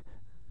die.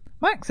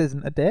 Max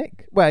isn't a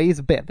dick. Well, he's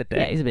a bit of a dick.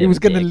 Yeah, he's a bit he of was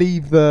a going to dick.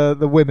 leave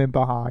the women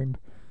behind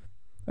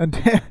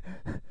until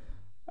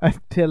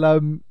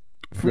The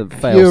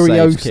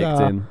fail-safes kicked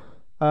Furiosa. in.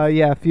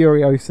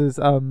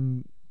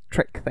 Furiosa's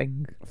trick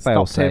thing stopped him.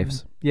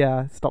 Fail-safes.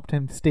 Yeah, stopped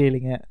him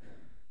stealing it.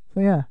 So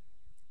yeah,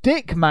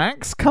 Dick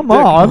Max, come Yeah,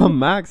 on. come on,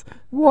 Max.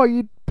 What are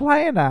you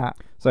playing at?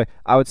 So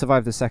I would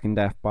survive the second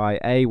death by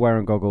A,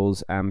 wearing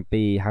goggles, and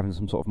B, having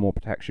some sort of more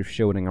protective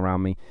shielding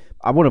around me.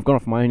 I wouldn't have gone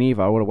off my own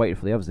either. I would have waited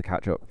for the others to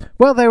catch up.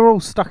 Well, they were all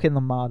stuck in the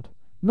mud.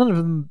 None of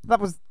them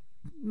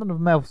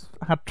else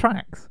had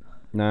tracks.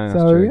 No, that's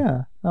So true.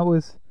 yeah, that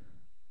was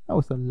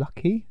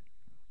unlucky.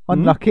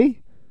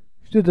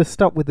 Should have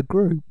stuck with the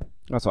group.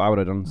 That's what I would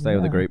have done. Stay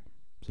with the Yeah. group.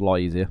 It's a lot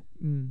easier.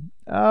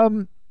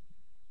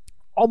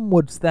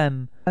 Onwards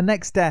then. The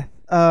next death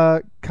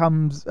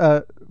comes,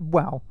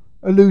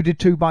 alluded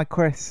to by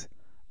Chris,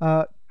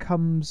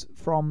 comes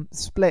from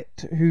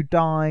Split, who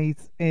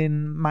dies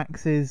in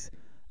Max's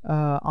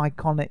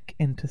iconic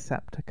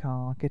Interceptor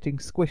car, getting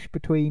squished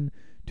between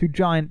two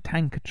giant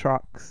tanker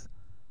trucks.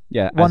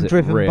 Yeah, One as it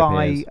driven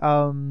reappears.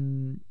 by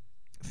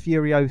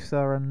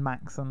Furiosa and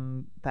Max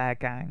and their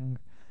gang,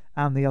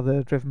 and the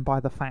other driven by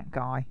the fat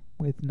guy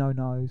with no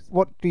nose.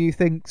 What do you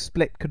think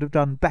Split could have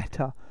done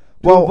better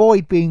to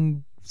avoid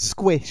being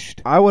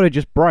squished? I would have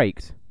just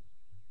braked.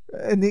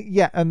 And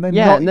then and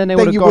then they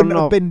would have you gone wouldn't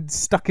have off. been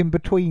stuck in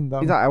between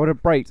them. Exactly, I would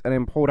have braked and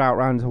then pulled out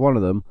round to one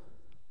of them.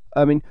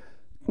 I mean,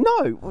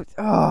 no.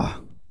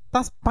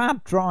 That's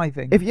bad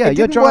driving. If- yeah, it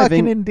you're didn't work in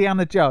driving-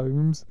 Indiana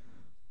Jones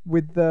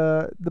with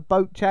the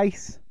boat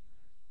chase,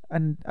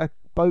 and a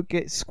boat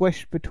gets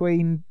squished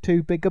between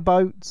two bigger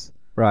boats.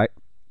 Right.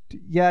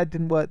 Yeah, it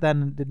didn't work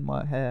then, and it didn't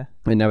work here.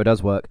 It never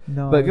does work.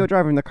 No. But if you're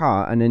driving the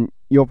car and then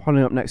you're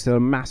pulling up next to a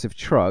massive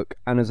truck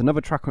and there's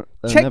another truck...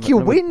 Check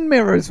your wind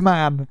mirrors,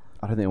 man.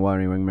 I don't think there were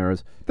any wing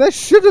mirrors. There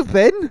should have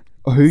been.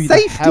 Who the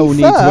Safety hell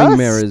needs first. wing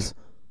mirrors?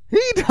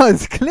 He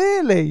does,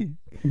 clearly.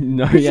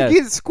 No, Because yeah.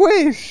 you get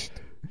squished.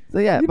 So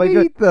yeah, You but if,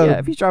 you're- need them. yeah,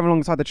 if he's driving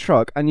alongside the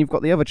truck and you've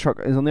got the other truck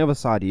is on the other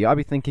side of you, I'd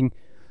be thinking,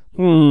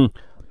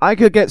 I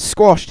could get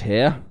squashed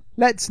here.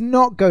 Let's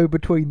not go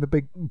between the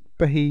big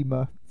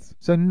behemoths.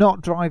 So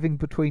not driving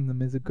between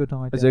them is a good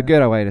idea. It's a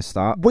good way to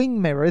start.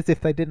 Wing mirrors,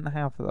 if they didn't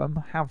have them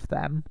That's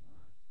another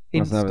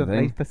instantly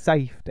thing. for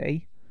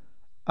safety.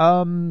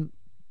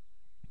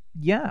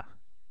 Yeah.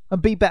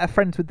 And be better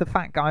friends with the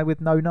fat guy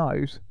with no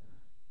nose.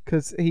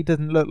 Because he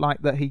doesn't look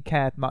like that he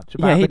cared much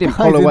about Yeah, he the didn't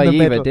guys pull in away the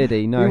either, middle. did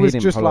he? No, he he was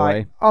didn't just pull like,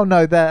 away. oh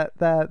no,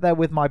 they're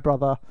with my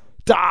brother.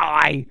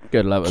 Die!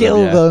 Good luck with Kill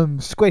them, yeah. them!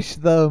 Squish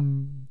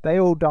them! They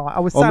all die. I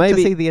was Or sad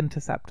maybe- to see the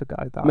Interceptor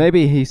go though.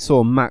 Maybe he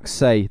saw Max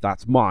say,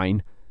 "That's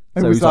mine."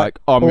 It So was he's like,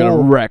 "I'm oh, going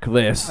to wreck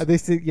this."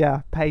 This is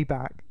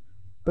payback.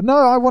 But no,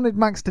 I wanted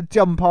Max to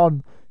jump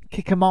on,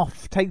 kick him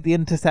off, take the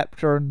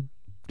Interceptor, and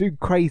do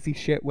crazy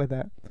shit with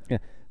it.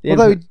 Yeah.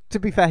 Although, to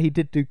be fair, he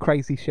did do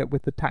crazy shit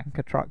with the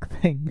tanker truck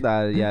thing.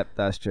 Yeah,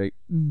 that's true.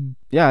 Mm.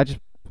 Yeah,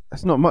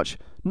 it's not much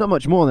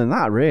more than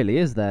that, really,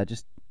 is there?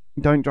 Just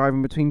don't drive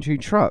in between two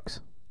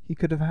trucks. He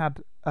could have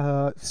had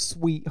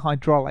sweet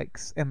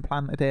hydraulics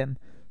implanted in,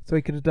 so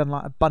he could have done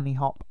like a bunny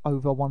hop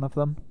over one of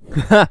them.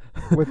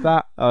 With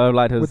that, I would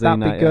like to have would seen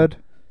that be that. good?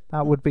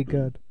 That would be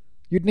good.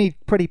 You'd need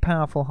pretty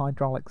powerful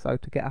hydraulics though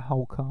to get a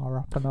whole car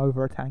up and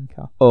over a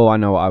tanker. Oh, I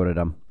know what I would have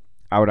done.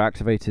 I would have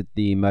activated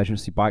the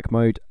emergency bike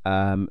mode.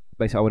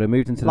 Basically, I would have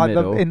moved into the Like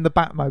middle. in the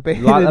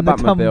Batmobile. Like the in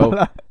Batmobile,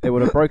 tumbler. it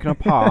would have broken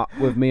apart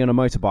with me on a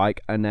motorbike,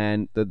 and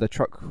then the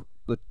truck.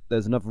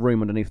 There's enough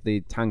room underneath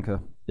the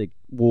tanker, the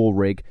war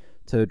rig,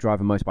 to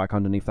drive a motorbike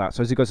underneath that.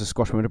 So as he goes to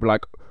squash me, it'd be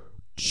like,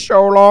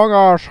 "So long,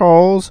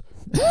 assholes."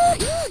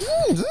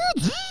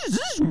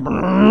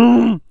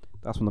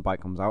 That's when the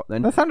bike comes out.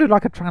 Then That sounded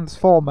like a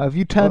transformer. Have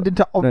you turned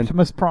into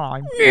Optimus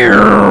Prime?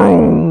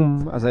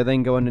 as they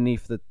then go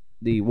underneath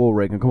the wall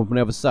rig and come up on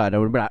the other side, I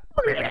would be like,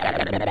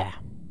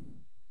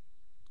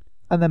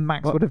 And then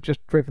Max What? would have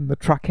just driven the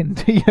truck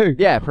into you.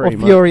 yeah, Or pretty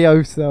much.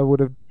 Furiosa would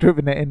have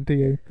driven it into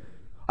you.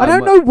 I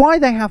don't know why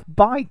they have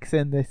bikes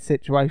in this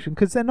situation,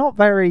 because they're not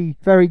very,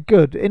 very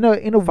good. In a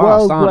Fast,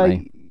 world aren't where,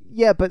 they?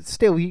 yeah, but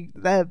still,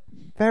 they're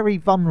very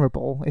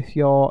vulnerable if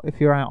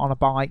you're out on a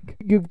bike.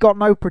 You've got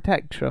no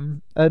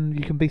protection, and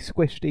you can be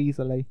squished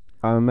easily.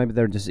 Maybe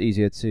they're just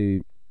easier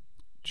to.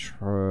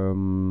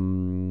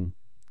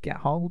 Get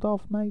hold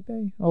of,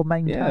 maybe, or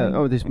maintain. Yeah.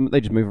 Oh, they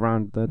just move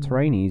around the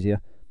terrain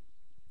easier.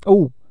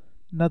 Oh,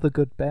 another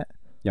good bit.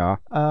 Yeah.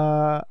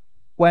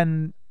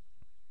 When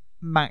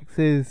Max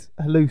is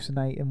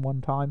hallucinating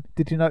one time,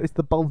 did you notice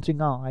the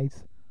bulging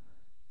eyes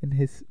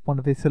in one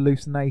of his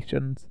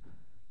hallucinations?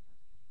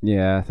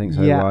 Yeah, I think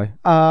so. Yeah.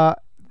 Why?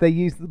 They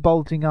use the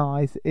bulging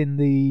eyes in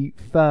the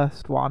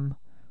first one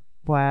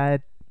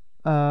where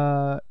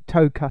Toe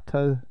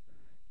Cutter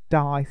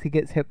dies. He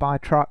gets hit by a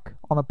truck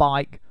on a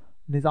bike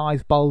and his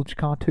eyes bulge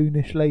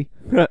cartoonishly.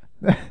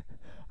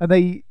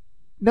 And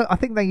I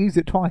think they use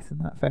it twice in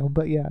that film,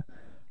 but yeah.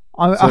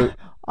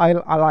 I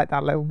like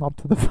that little nod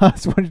to the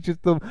first one. It's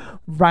just the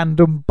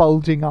random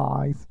bulging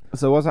eyes.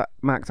 So was that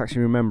Max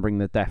actually remembering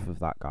the death of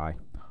that guy?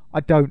 I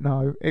don't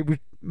know. It was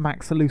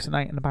Max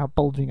hallucinating about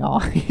bulging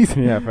eyes.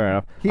 Yeah, fair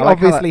enough. He I like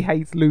how obviously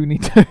hates Looney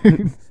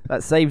Tunes.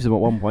 that saves him at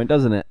one point,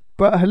 doesn't it?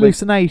 But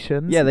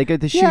hallucinations. Yeah, they go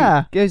to shoot.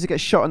 Yeah. Goes to get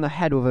shot in the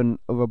head with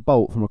a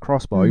bolt from a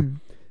crossbow, Mm.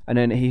 and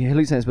then he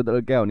hallucinates with the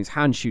little girl, and his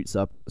hand shoots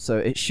up, so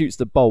it shoots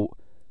the bolt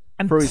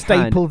and through his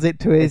staples it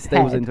to his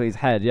staples head. into his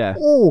head. Yeah.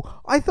 Oh,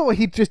 I thought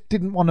he just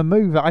didn't want to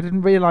move it. I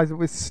didn't realise it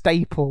was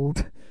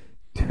stapled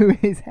to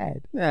his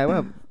head. Yeah.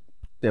 Well,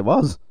 it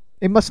was.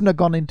 It mustn't have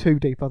gone in too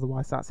deep,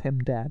 otherwise that's him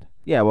dead.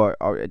 Yeah. Well,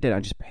 it didn't. I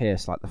just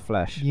pierced like the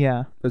flesh.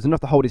 Yeah. There was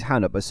enough to hold his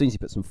hand up, but as soon as he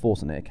put some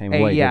force on it, it came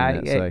away. Yeah,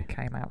 didn't it? it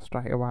came out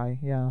straight away.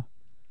 Yeah.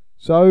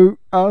 So,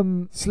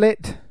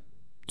 Slit,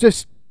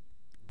 just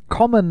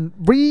common.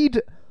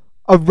 Read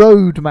a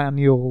road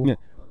manual. Yeah.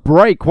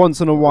 Brake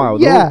once in a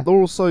while. Yeah. They're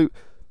also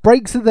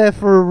Brakes are there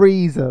for a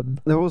reason.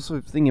 they're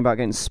also thinking about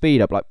getting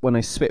speed up, like when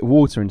they spit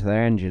water into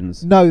their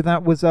engines. No,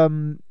 that was Or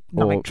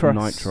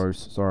nitrous.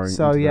 sorry,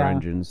 So, into yeah. their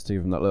engines to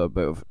give them that little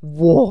bit of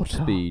Water.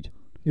 speed.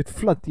 You'd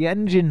flood the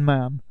engine,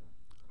 man.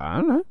 I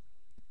don't know.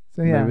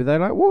 So yeah. Maybe they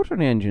like water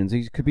in the engines.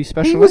 These could be He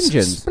special was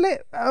engines.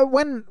 split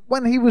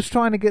when he was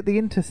trying to get the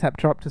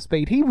Interceptor up to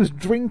speed. He was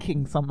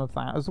drinking some of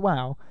that as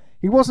well.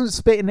 He wasn't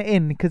spitting it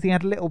in because he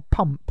had a little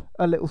pump,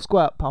 a little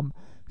squirt pump.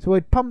 So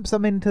he'd pump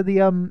some into the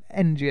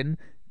engine,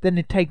 then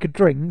he'd take a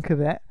drink of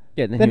it,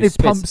 Yeah, then he he'd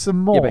pump some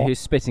more. Yeah, but he was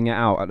spitting it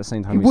out at the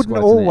same time. He wouldn't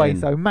squirting it always in.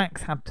 though.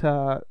 Max had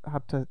to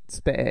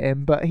spit it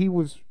in, but he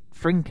was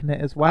drinking it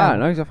as I well. don't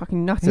know. He's a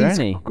fucking nutter,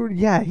 isn't he?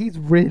 Yeah, he's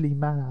really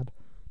mad.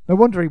 No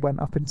wonder he went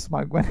up in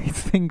smoke when his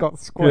thing got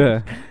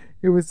squished.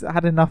 Yeah. It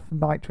had enough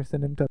nitrous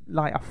in him to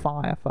light a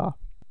fire for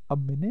a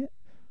minute.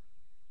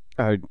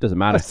 Oh, it doesn't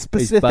matter. A He's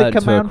specific burnt to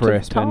a amount of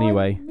crisp time.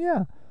 anyway.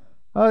 Yeah.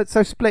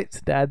 So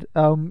Split's dead,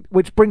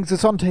 which brings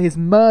us on to his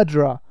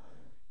murderer,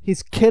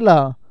 his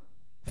killer,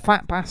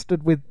 fat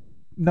bastard with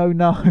no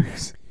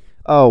nose.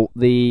 Oh,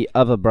 the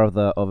other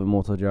brother of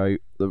Immortal Joe,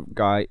 the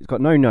guy, he's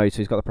got no nose, so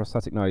he's got the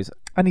prosthetic nose.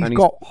 And he's And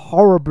got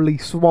horribly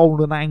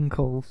swollen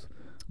ankles.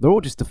 They're all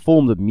just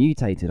deformed and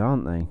mutated,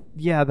 aren't they?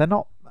 Yeah, they're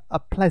not a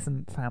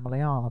pleasant family,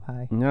 are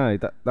they? No,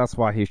 that's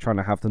why he's trying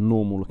to have the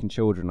normal-looking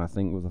children, I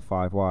think, with the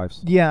 5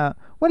 wives. Yeah.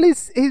 Well,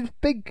 his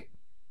big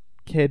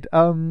kid,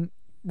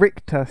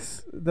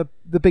 Rictus, the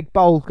big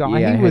bold guy,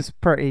 Yeah, he was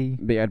pretty.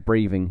 But he had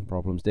breathing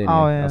problems, didn't he?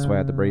 Oh, That's why he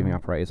had the yeah. breathing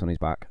apparatus on his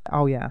back.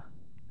 Oh yeah,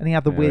 and he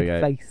had the There we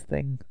weird go. face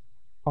thing.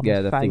 On Yeah,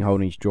 his the face. thing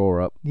holding his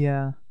jaw up.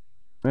 Yeah.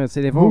 Yeah,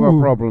 see, they've all got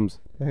Ooh. problems.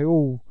 They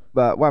all.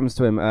 But what happens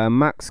to him?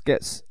 Max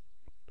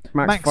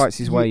fights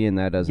his way in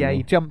there, doesn't Yeah, he?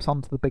 he jumps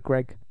onto the big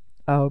rig,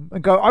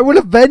 and go, "I will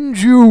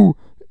avenge you,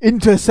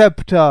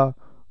 Interceptor!"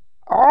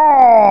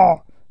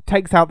 Oh!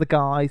 Takes out the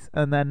guys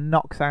and then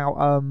knocks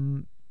out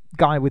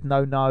guy with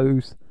no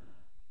nose.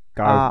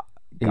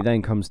 He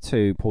then comes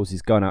to, pulls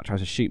his gun out, tries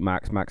to shoot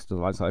Max. Max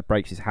does like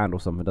breaks his hand or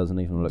something, doesn't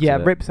even look Yeah,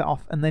 at it. rips it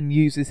off and then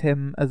uses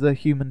him as a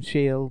human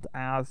shield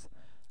as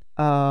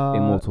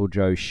Immortal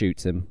Joe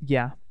shoots him.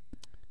 Yeah.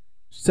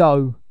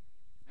 So,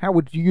 how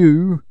would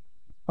you,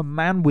 a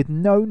man with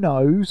no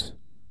nose?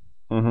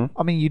 Mm-hmm.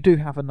 I mean, you do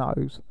have a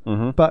nose,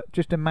 Mm-hmm. but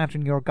just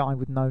imagine you're a guy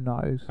with no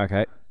nose.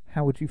 Okay.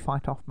 How would you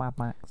fight off Mad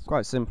Max?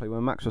 Quite simply,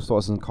 when Max was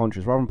thought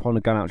unconscious, rather than pulling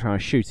a gun out trying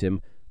to shoot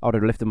him, I would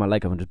have lifted my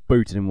leg up and just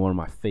booted him with one of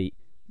my feet.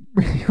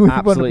 With one of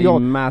Absolutely your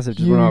massive,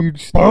 just run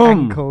huge up, boom!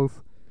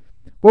 ankles.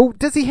 Well,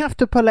 does he have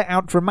to pull it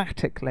out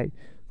dramatically?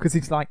 Because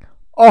he's like,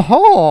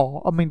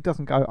 aha! I mean, it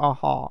doesn't go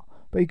aha,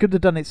 but he could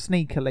have done it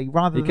sneakily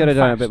rather He than could have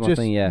done it a fast, bit more just,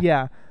 thing, yeah.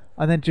 Yeah,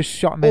 and then just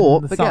shot him Or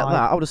in the forget side.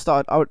 that, I would have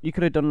started. You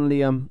could have done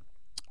the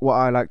what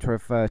I like to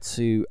refer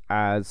to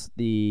as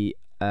the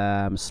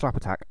slap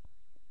attack.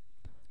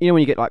 You know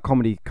when you get like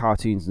comedy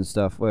cartoons and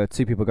stuff where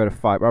two people go to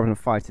fight, rather than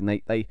fighting,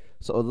 they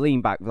sort of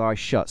lean back with their eyes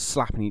shut,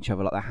 slapping each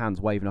other like their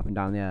hands waving up and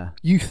down the air.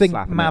 You think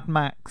Slapping Mad it.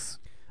 Max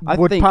I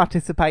would think-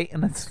 participate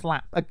in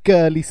a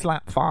girly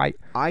slap fight?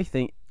 I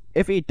think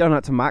if he'd done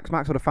that to Max,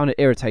 Max would have found it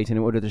irritating. It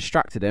would have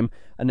distracted him,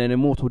 and then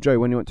Immortal Joe,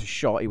 when he went to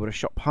shot, he would have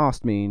shot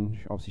past me and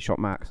obviously shot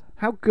Max.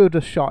 How good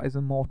a shot is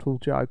Immortal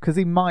Joe? Because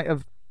he might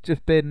have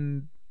just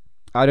been.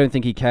 I don't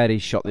think he cared he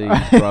shot the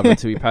brother,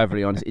 to be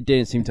perfectly honest. It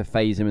didn't seem to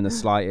faze him in the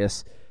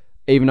slightest.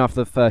 Even after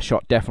the first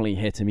shot definitely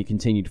hit him, he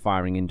continued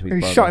firing into his He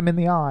brother. shot him in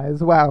the eye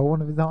as well.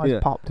 One of his eyes Yeah.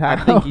 popped out.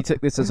 I think he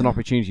took this as an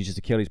opportunity just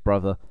to kill his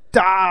brother.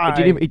 Die!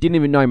 He didn't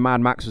even know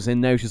Mad Max was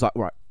in there. He was just like,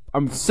 right,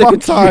 I'm sick Fuck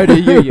and tired of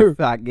you, you. you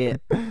faggot.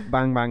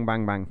 Bang, bang,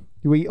 bang, bang.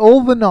 You eat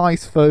all the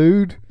nice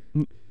food.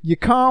 You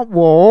can't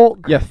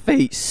walk. Your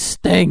feet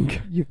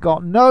stink. You've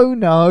got no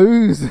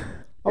nose.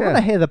 I Yeah. want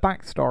to hear the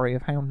backstory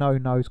of how No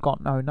Nose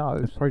got no nose.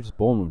 They're probably just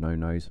born with no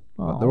nose.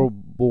 Oh. They're all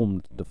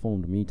born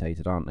deformed,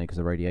 mutated, aren't they? Because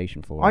of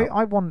radiation fallout.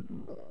 I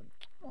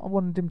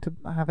wanted him to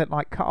have it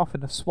like cut off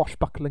in a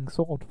swashbuckling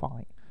sword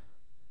fight.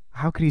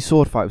 How could he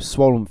sword fight with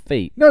swollen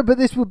feet? No, but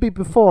this would be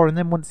before, and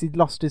then once he'd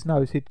lost his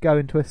nose, he'd go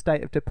into a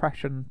state of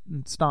depression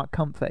and start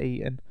comfort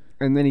eating.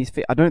 And then his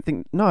feet. I don't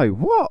think. No,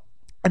 what?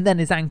 And then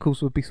his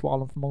ankles would be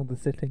swollen from all the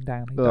sitting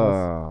down he does.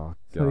 Oh,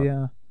 God. So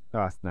yeah.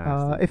 That's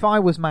nasty. If I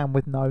was man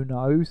with no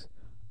nose,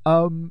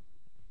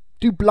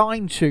 do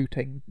blind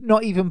shooting.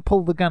 Not even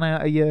pull the gun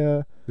out of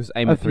your Just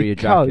aim of it through your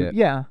coat. jacket.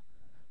 Yeah.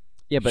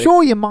 Yeah, but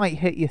Sure, you might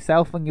hit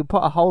yourself and you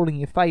put a hole in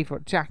your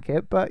favourite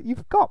jacket, but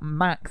you've got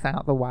Max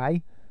out the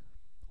way.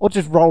 Or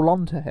just roll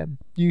onto him.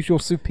 Use your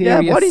superior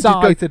why don't you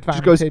size just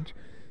advantage.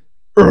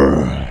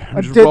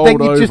 just Then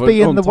rolled you'd just over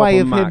be in on the top way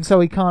of of him Max. so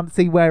he can't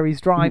see where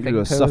he's driving You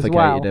to suffocated as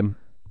well. him.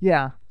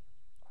 Yeah.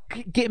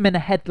 Get him in a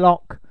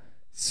headlock,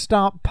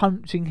 start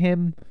punching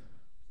him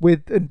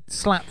with a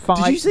slap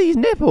fight. Did you see his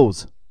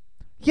nipples?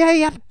 Yeah,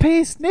 he had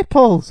pierced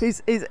nipples.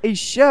 His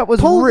shirt was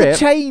Pull ripped.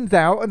 the chains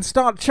out and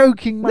start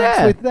choking Max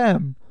Yeah. with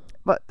them.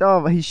 But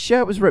his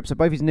shirt was ripped, so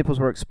both his nipples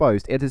were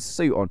exposed. He had his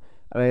suit on,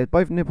 and he had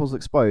both nipples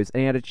exposed, and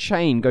he had a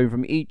chain going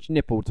from each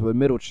nipple to a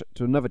middle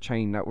to another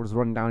chain that was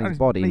running down his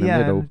body in the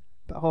middle.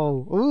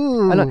 Oh,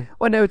 ooh. And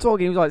when they were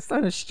talking, he was like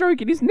standing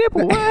stroking his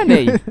nipple, weren't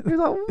he? He was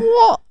like,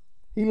 "What?"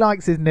 He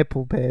likes his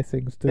nipple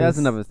piercings too. Yeah, that's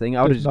another thing.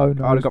 I would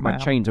have got my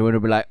mouth. chain to it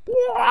and be like,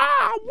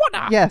 "Wah,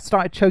 what?" Yeah,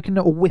 started choking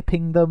it or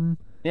whipping them.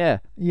 Yeah.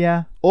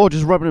 Yeah. Or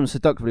just rubbing them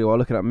seductively while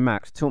looking at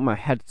Max, tilt my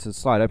head to the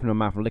side, open my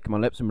mouth and licking my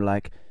lips and be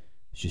like,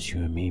 "It's just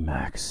you and me,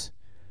 Max.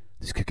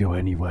 This could go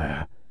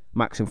anywhere."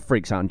 Max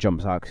freaks out and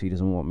jumps out because he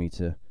doesn't want me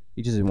to.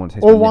 He just doesn't want to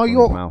taste Or my while nipple in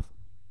his you're- mouth.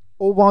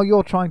 Or while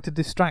you're trying to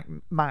distract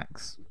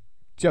Max,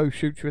 Joe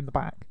shoots you in the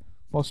back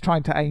whilst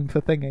trying to aim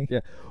for Thingy. Yeah.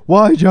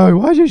 Why, Joe?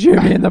 Why'd you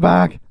shoot me in the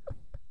back?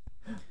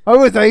 I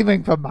was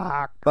aiming for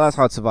Max. But that's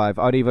how I'd survive.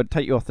 I'd either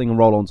take your thing and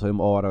roll onto him,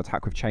 or I'd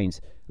attack with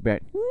chains. I'd be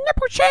like,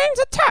 "Nipple chains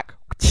attack!"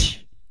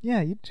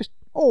 Yeah, you just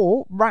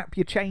or wrap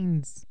your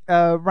chains,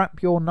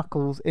 wrap your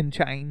knuckles in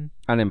chain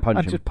And then punch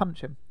and him. just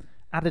punch him.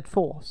 Added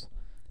force.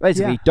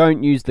 Basically, Yeah.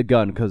 don't use the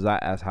gun because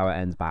that's how it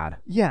ends bad.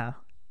 Yeah.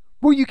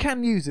 Well, you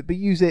can use it, but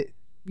use it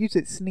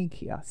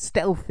sneakier,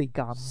 stealthy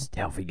gun.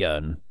 Stealthy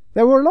gun.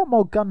 There were a lot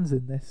more guns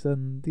in this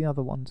than the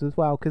other ones as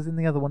well, because in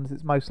the other ones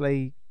it's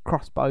mostly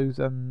crossbows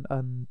and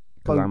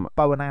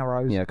bow and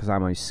arrows. Yeah, because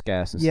ammo's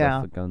scarce and Yeah.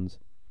 stuff for guns.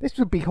 This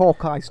would be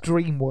Hawkeye's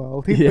dream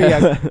world. He'd Yeah.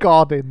 be a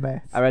god in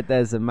this. I read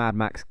there's a Mad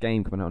Max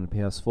game coming out on the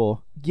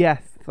PS4.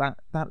 Yes,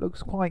 that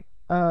looks quite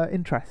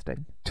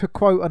interesting. To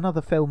quote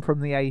another film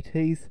from the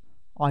 80s,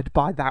 I'd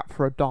buy that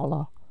for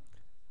 $1.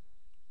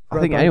 I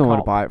think anyone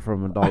would buy it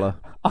from $1.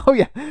 Oh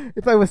yeah,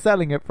 if they were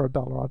selling it for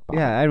 $1, I'd buy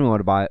Yeah, anyone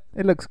would buy it. it.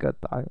 It looks good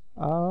though.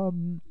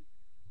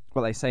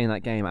 What they say in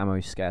that game,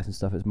 ammo's scarce and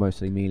stuff, it's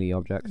mostly melee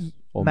objects.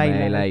 Or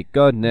Melee. melee.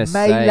 Goodness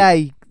sake.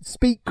 Melee.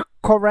 Speak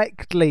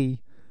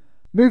correctly.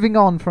 Moving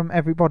on from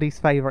everybody's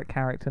favourite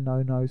character,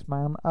 No Nose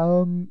Man.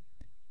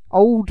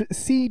 Old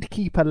Seed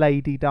Keeper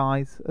lady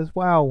dies as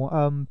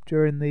well.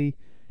 During the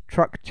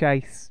truck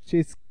chase,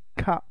 she's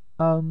cut.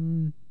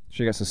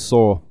 She gets a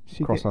saw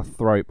She across get- her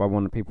throat by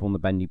one of the people on the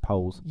bendy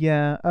poles.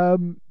 Yeah.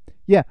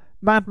 Yeah.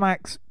 Mad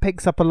Max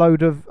picks up a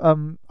load of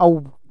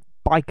old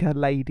biker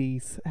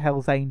ladies,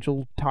 Hell's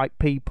Angel type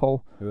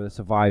people, Who are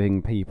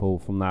surviving people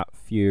from that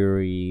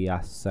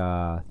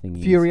Furiosa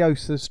thingy.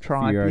 Furiosa's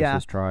tribe. Yeah.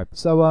 Furiosa's tribe.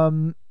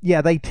 So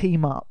yeah, they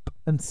team up,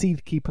 and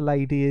Seed Keeper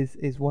lady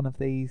is one of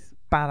these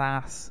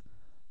badass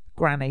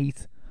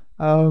grannies.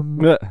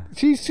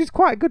 She's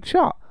quite a good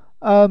shot.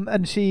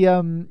 And she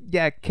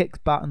kicks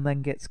butt and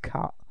then gets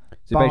cut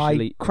So by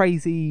basically,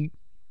 crazy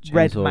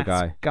red chainsaw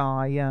mask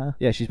guy. Yeah.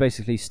 yeah, she's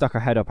basically stuck her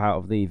head up out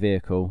of the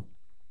vehicle,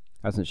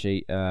 hasn't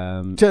she?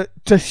 To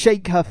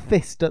shake her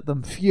fist at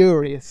them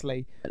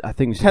furiously, I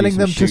think she's telling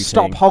them to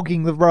stop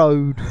hogging the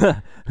road,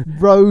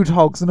 road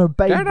hogs, and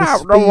obey Get the out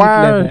speed the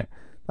way. limit.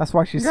 That's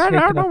why she's Get shaking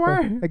out the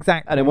her fist. way.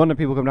 Exactly. And then one of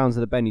the people come down to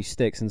the bendy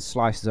sticks and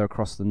slices her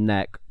across the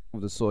neck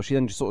with the saw. She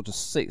then just sort of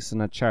just sits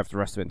in her chair for the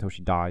rest of it until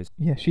she dies.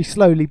 Yeah, she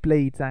slowly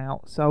bleeds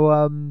out.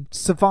 So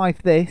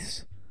survive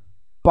this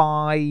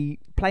by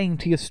playing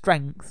to your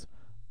strengths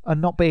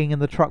and not being in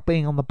the truck,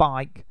 being on the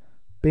bike,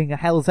 being a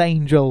Hell's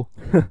Angel.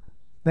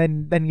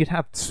 then you'd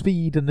have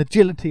speed and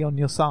agility on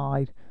your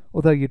side,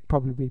 although you'd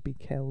probably be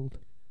killed.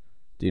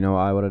 Do you know what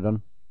I would have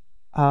done?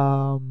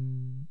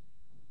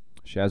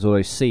 She has all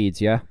those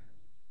seeds, yeah?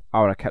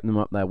 I would have kept them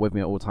up there with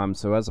me at all times,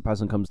 so as the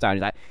person comes down,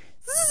 he's like,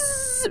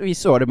 "Zzz," he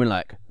saw it and been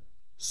like,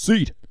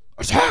 "Seed,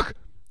 attack!"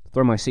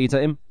 Throw my seeds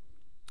at him.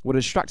 Would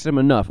have distracted him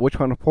enough, which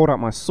one I pulled out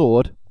my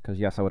sword, because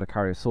yes, I would have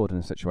carried a sword in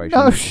this situation.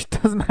 No, she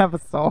doesn't have a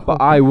sword. But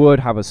I would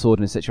have a sword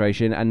in this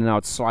situation, and then I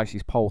would slice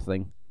his pole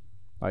thing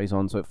that he's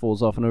on so it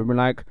falls off, and I would be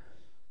like,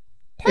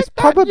 It's "Take that,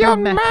 probably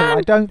young metal. man!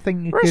 I don't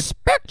think you could.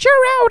 Respect your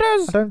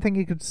elders!" I don't think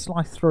you could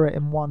slice through it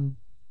in one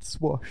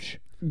swoosh.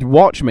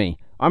 Watch me.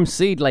 I'm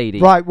Seed Lady.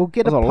 Right, we'll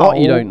get There's a a pole. lot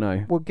you don't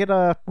know. We'll get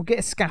a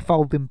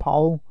scaffolding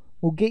pole.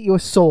 We'll get you a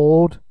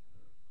sword.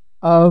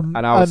 And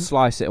I'll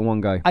slice it in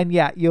one go. And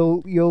yeah,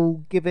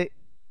 you'll give it.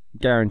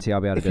 Guarantee I'll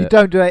be able to If do you it.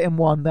 don't do it in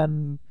one,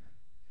 then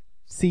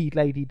Seed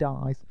Lady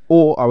dies.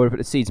 Or I would have put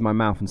the seeds in my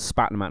mouth and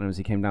spat them at him as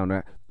he came down to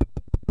it.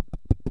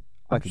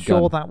 Like I'm a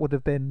sure gun. that would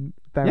have been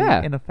very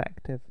Yeah.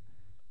 ineffective.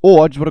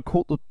 Or I just would have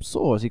caught the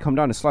saw as he come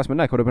down and sliced my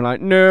neck. I would have been like,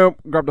 no,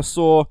 grab the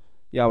saw.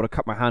 Yeah, I would have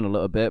cut my hand a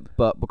little bit,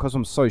 but because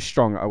I'm so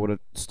strong, I would have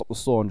stopped the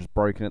saw and just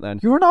broken it then.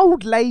 You're an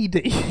old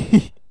lady.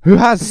 Who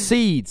has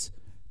seeds?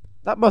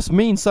 That must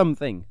mean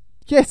something.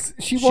 Yes,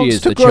 she She wants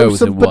is to the grow chosen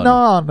some one.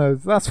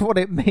 bananas. That's what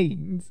it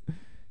means.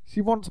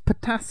 She wants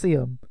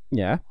potassium.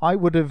 Yeah. I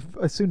would have,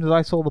 as soon as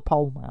I saw the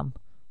pole man,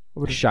 I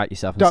would have Shat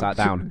yourself and sat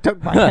down.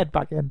 ducked my head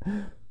back in.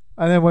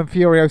 And then when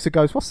Furiosa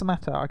goes, "What's the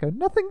matter?" I go,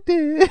 "Nothing,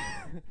 dear.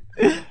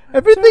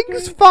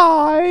 Everything's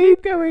fine.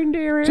 going,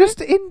 dearie.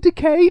 Just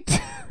indicate."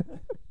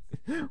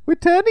 We're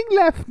turning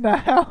left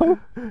now.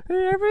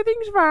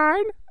 Everything's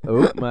fine.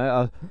 Oh,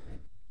 mate.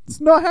 It's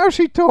not how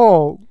she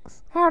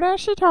talks. How does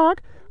she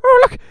talk? Oh,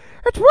 look!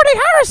 It's Woody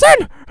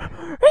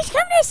Harrelson! He's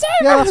coming to save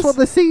Yeah, us! that's what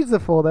the seeds are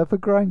for. They're for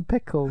growing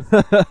pickles.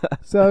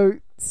 So,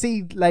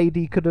 Seed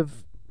Lady could have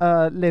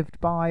lived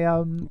by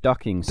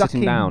Ducking,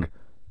 sitting down.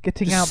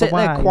 getting Just out sit the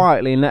way. there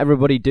quietly and let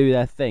everybody do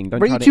their thing.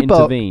 Don't try Read to your book.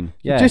 intervene.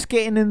 Yeah. Just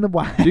getting in the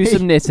way. Do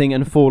some knitting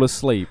and fall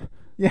asleep.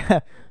 Yeah.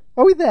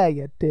 Oh, we're there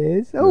yet,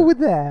 dears. Oh, we're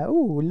there.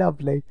 Oh,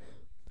 lovely.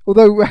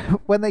 Although,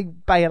 when they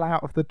bail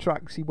out of the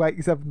truck, she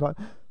wakes up and like,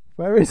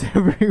 where is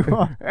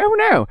everyone? Oh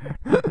no!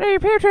 They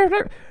appear to have...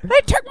 They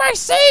took my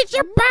seeds,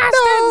 you bastards!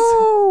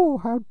 No!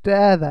 How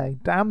dare they?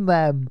 Damn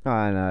them.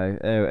 I know.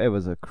 It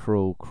was a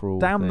cruel, cruel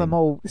Damn thing. them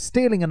all.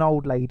 Stealing an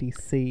old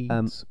lady's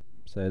seeds.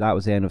 So that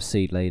was the end of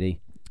Seed Lady.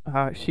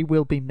 She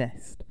will be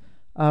missed.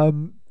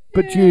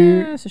 But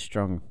you... It's a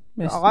strong...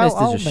 Missed I'll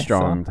is a miss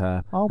strong her.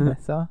 term. I'll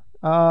miss her.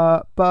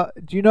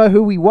 But do you know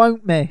who we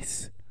won't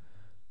miss?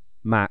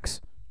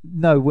 Max.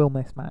 No, we'll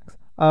miss Max.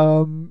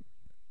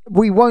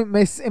 We won't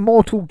miss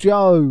Immortal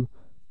Joe.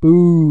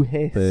 Boo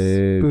hiss.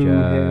 Boo,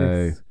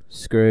 Joe. hiss.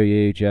 Screw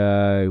you,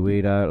 Joe.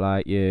 We don't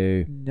like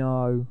you.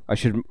 No. I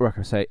should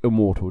say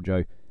Immortal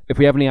Joe. If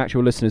we have any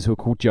actual listeners who are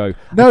called Joe,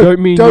 No, I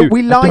don't mean you.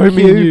 we I like don't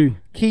mean you. you.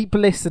 Keep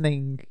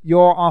listening.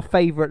 You're our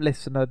favourite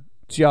listener,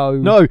 Joe.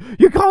 No,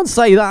 you can't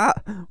say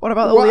that. What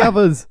about all What? the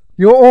others?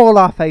 You're all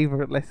our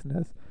favourite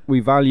listeners. We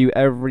value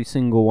every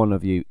single one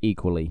of you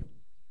equally.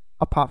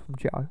 Apart from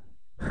Joe.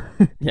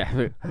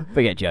 Yeah,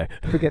 forget Joe.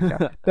 Forget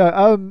Joe.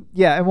 No,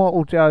 yeah,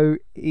 Immortal Joe,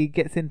 he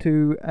gets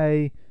into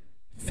a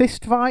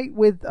fist fight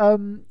with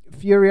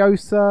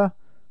Furiosa.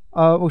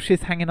 Well,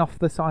 she's hanging off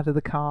the side of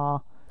the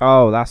car.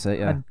 Oh, that's it,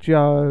 yeah. And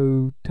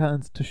Joe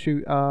turns to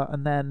shoot her,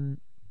 and then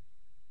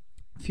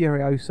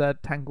Furiosa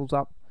tangles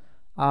up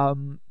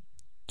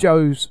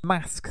Joe's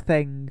mask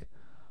thing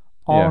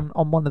on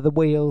one of the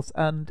wheels,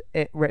 and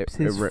it rips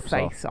his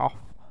face off,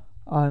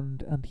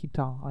 and he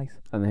dies.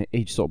 And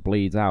he just sort of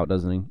bleeds out,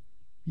 doesn't he?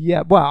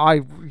 Yeah, well,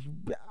 I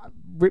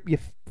rip your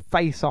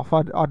face off.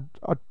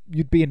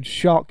 You'd be in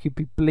shock. You'd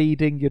be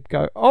bleeding. You'd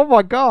go, "Oh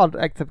my god!"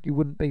 Except you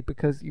wouldn't be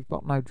because you've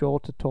got no jaw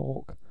to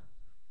talk.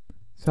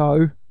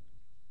 So,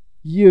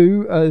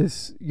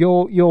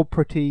 you're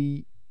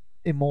pretty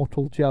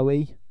immortal,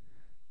 Joey.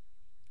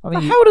 I mean,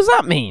 What the hell does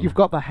that mean? you've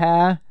got the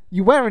hair.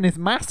 You're wearing his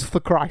mask for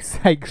Christ's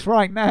sakes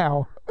right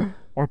now.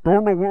 I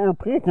don't know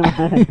what you're talking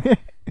about.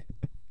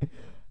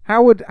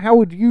 How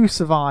would you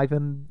survive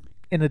in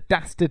a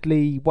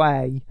dastardly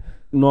way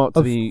Not to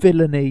of be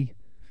villainy?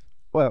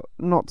 well,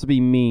 not to be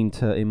mean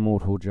to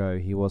Immortal Joe.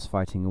 He was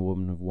fighting a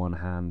woman with one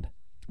hand,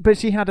 But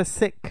she had a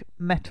sick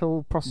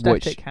metal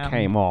prosthetic which hand.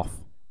 came off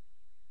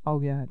Oh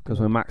yeah, because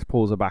when Max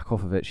pulls her back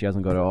off of it, she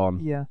hasn't got it on.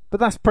 yeah, but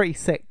that's pretty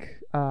sick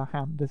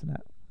hand, isn't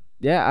it?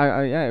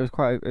 Yeah, yeah, it was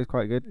quite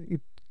good.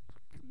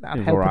 That'd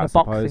was help alright, in I a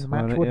suppose, boxing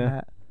match, wouldn't it? wouldn't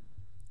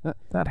Yeah. it?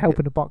 That'd help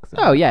in a boxing.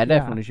 Oh yeah, match,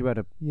 definitely. She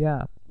better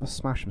Yeah.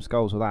 smash some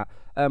skulls with that.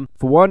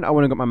 For one, I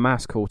wouldn't have got my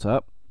mask caught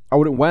up. I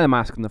wouldn't wear a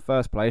mask in the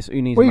first place.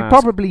 Who needs Well, a he mask?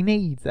 probably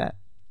needs it.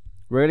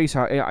 Really?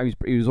 So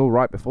he was all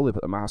right before they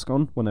put the mask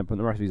on. When they put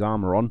the rest of his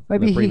armor on,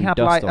 Maybe They're he breathing had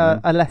dust like on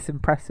him. a less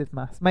impressive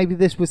mask. Maybe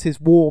this was his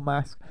war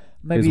mask.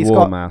 Maybe His he's war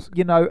got mask.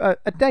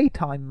 a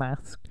daytime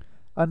mask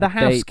and a A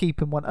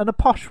housekeeping one and a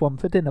posh one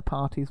for dinner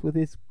parties with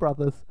his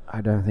brothers.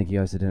 I don't think he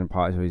goes to dinner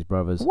parties with his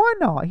brothers Why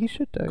not? He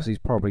should do. because he's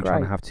probably trying to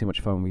Great. have too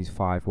much fun with his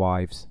 5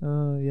 wives.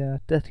 Oh yeah,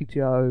 Dirty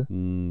Joe.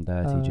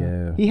 Dirty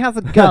Joe. He has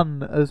a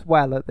gun as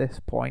well at this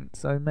point,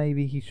 so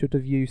maybe he should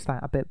have used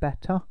that a bit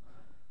better.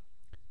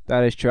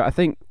 That is true. I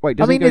think. Wait,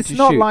 does I mean, he go it's to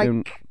not shoot like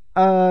him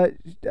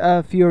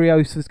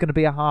Furiosa's going to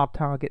be a hard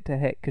target to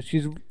hit because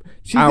she's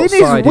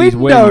outside in his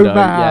window,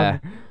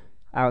 man. Yeah,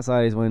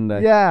 outside his window.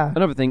 Yeah.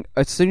 Another thing,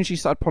 as soon as she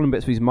started pulling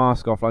bits of his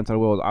mask off onto the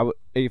wheels,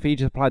 if he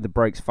just applied the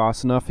brakes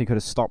fast enough, he could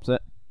have stopped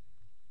it.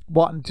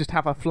 What, and just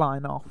have her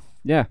flying off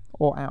Yeah,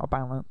 or out of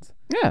balance?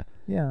 yeah.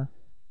 Yeah.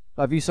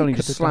 Like, if you suddenly could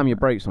just have slam done your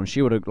that. brakes on,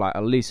 she would have like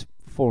at least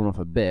fallen off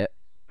a bit.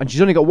 And she's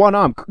only got one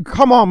arm.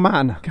 Come on,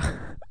 man.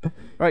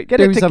 Right, Get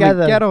do it something.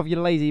 together. Get off your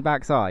lazy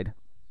backside.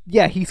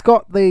 Yeah, he's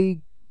got the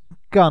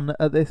gun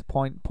at this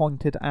point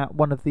pointed at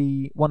one of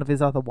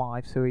his other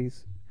wives who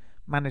he's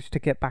managed to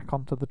get back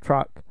onto the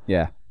truck.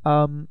 Yeah.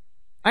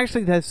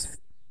 Actually, there's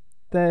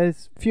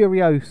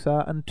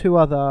Furiosa and 2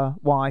 other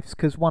wives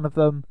because one of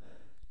them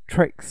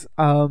tricks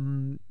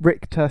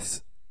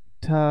Rictus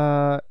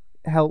to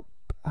help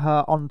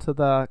her onto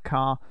the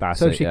car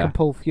so she can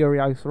pull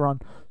Furiosa on.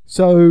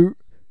 So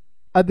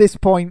at this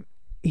point,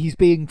 he's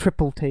being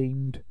triple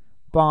teamed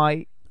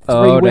by 3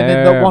 women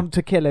that damn. want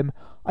to kill him.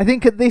 I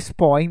think at this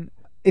point,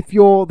 if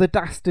you're the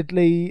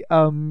dastardly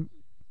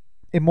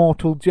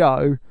Immortal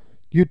Joe,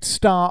 you'd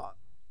start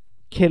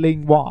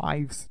killing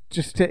wives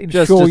just to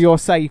ensure your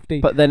safety.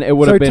 But then it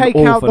would have been take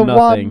all out for the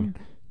nothing.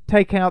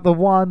 Take out the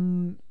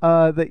one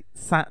that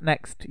sat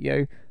next to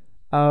you.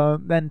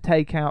 Then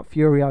take out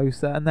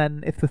Furiosa, and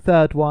then if the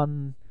third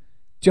one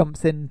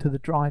jumps into the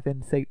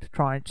driving seat to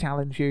try and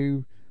challenge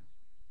you,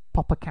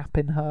 pop a cap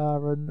in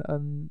her,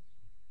 and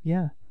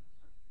yeah.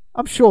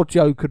 I'm sure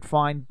Joe could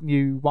find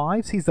new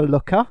wives. He's a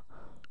looker.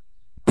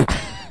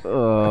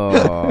 Oh,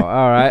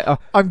 all right. Oh,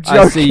 I'm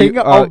I see joking,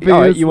 you. obviously.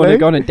 All right, you want to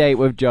go on a date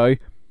with Joe?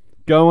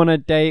 Go on a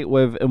date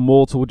with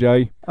Immortal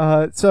Joe.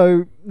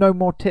 So no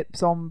more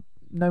tips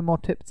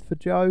for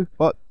Joe.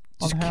 What?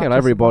 Just on how kill to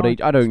everybody.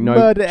 survive. I don't know.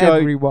 Murder Joe,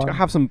 everyone.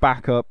 Have some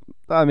backup.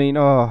 I mean,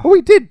 oh. Well,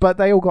 he did, but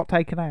they all got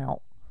taken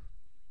out.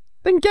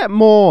 Then get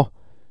more.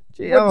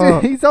 Gee, oh.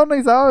 He's on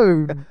his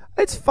own.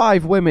 It's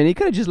 5 women. He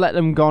could have just let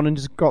them gone and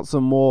just got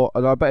some more.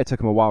 I bet it took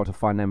him a while to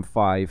find them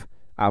 5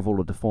 out of all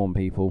the deformed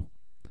people.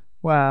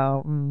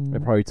 Well,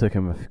 It probably took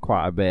him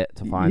quite a bit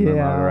to find them,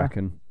 I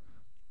reckon.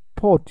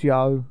 poor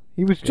Joe.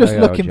 He was just Yo,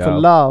 looking for Joe.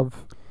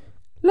 love.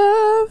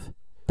 Love,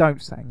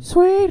 Don't sing.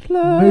 sweet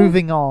love.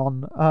 Moving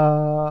on.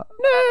 No.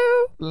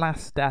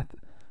 Last death.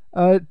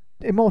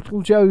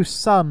 Immortal Joe's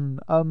son,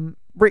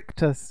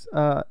 Rictus,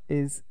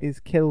 is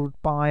killed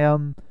by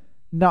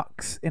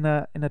Nux in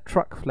a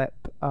truck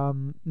flip.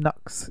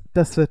 Nux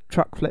does a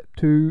truck flip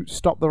to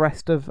stop the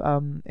rest of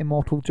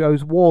Immortal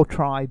Joe's war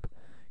tribe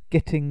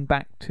getting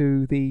back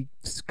to the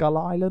Skull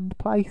Island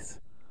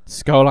place.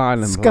 Skull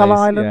Island. Skull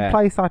Island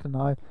place. I don't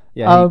know.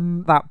 Yeah.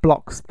 That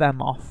blocks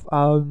them off.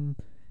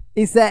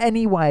 Is there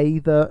any way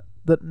that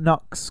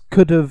Nux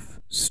could have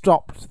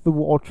stopped the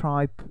war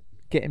tribe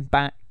getting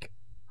back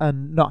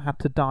and not had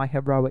to die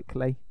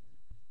heroically?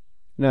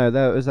 No,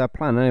 that was our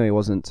plan anyway,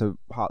 wasn't it, to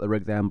part the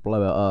rig there and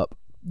blow it up.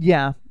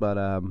 Yeah.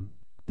 But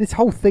This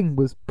whole thing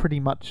was pretty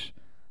much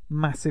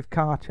massive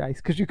car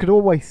chase because you could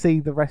always see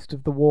the rest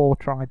of the war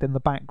tribe in the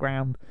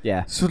background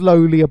yeah,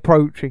 slowly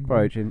approaching.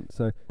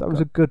 So That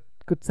was a good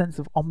sense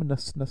of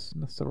ominousness.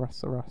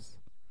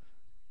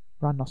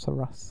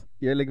 Rhinoceros.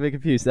 you're a little bit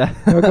confused there.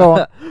 No, go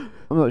on.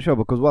 I'm not sure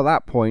because at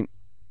that point,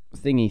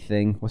 thingy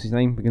thing, what's his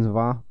name? Begins with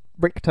R.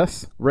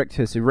 Rictus.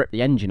 Rictus, who ripped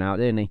the engine out,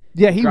 didn't he?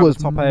 Yeah, he Grabbed was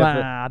the top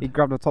mad. He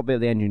grabbed the top bit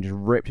of the engine, and just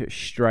ripped it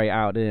straight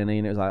out, didn't he?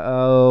 And it was like,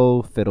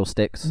 oh,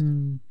 fiddlesticks.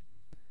 Mm.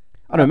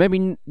 I don't know.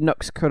 Maybe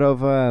Nux could have.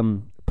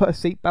 Put a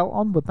seatbelt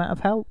on. Would that have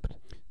helped?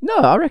 No,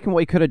 I reckon what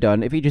he could have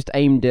done if he just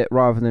aimed it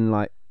rather than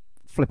like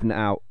flipping it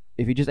out.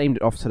 If he just aimed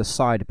it off to the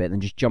side a bit, then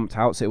just jumped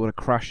out, so it would have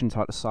crashed into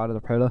like the side of the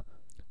propeller.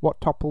 What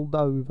toppled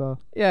over?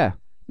 Yeah,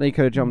 then he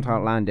could have jumped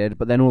out, landed,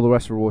 but then all the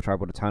rest of the war tribe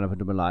would have turned up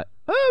and been like,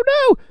 "Oh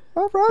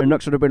no!" All right. And Nux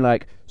would have been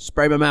like,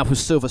 "Spray my mouth with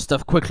silver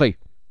stuff quickly!"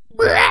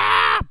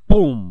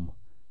 Boom.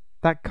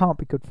 That can't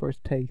be good for his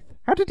teeth.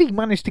 How did he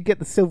manage to get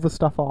the silver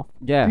stuff off?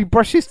 Yeah, Did he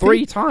brush his 3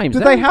 teeth? times.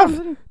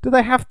 Do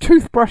they have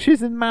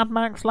toothbrushes in Mad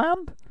Max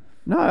Land?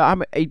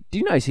 No, do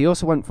you notice he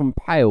also went from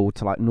pale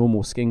to like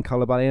normal skin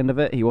color by the end of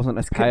it? He wasn't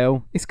as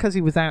pale. It's because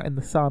he was out in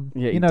the sun.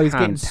 Yeah, he's getting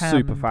tanned tanned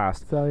super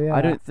fast. So yeah,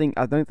 I don't think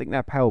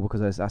they're pale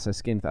because that's their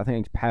skin. I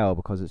think it's pale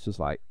because it's just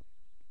like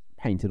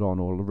painted on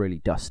or really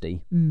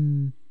dusty.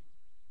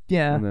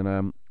 Yeah. And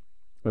then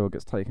it all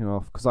gets taken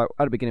off because like,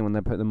 at the beginning when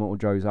they put the Mortal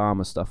Joe's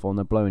armor stuff on,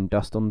 they're blowing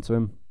dust onto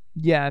him.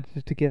 Yeah,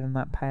 just to give him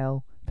that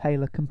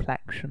paler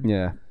complexion.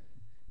 Yeah,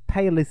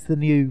 Pale is the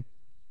new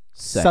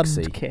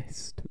sexy.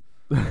 sun-kissed.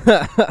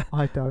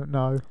 I don't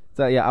know.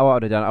 So yeah, I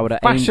would have done. I would have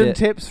aimed Fashion it.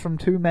 tips from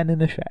 2 men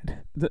in a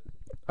shed.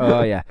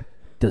 Oh yeah,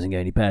 doesn't get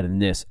any better than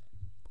this.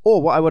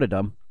 Or what I would have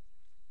done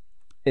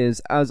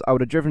is, as I would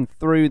have driven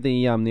through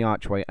the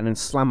archway and then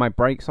slammed my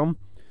brakes on,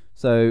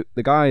 so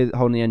the guy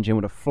holding the engine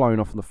would have flown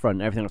off on the front,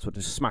 and everything else would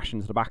just smash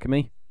into the back of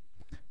me.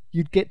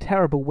 You'd get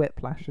terrible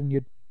whiplash and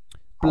you'd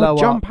I blow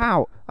would jump up.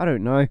 out. I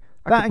don't know.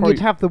 That and you'd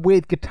have the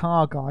weird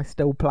guitar guy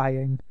still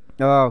playing.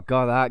 Oh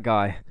god, that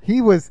guy.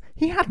 He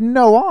had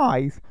no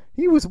eyes.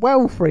 He was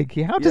well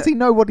freaky. How does he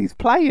know what he's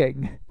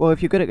playing? Well,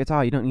 if you're good at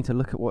guitar, you don't need to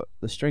look at what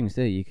the strings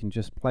do. You can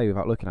just play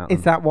without looking at them.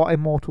 Is that what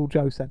Immortal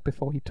Joe said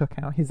before he took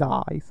out his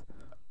eyes?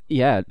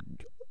 Yeah.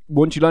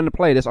 Once you learn to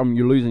play this,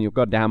 you're losing your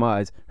goddamn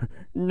eyes.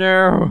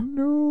 No.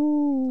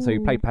 No. So he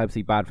played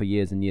Pepsi bad for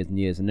years and years and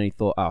years, and then he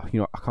thought, oh, you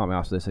know, I can't be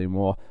asked for this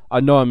anymore. I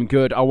know I'm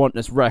good. I want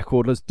this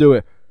record. Let's do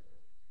it.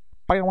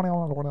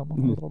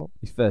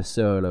 His first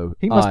solo.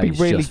 He must be Eyes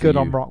really Just for good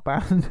on You. Rock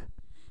Band.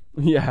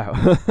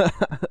 Yeah.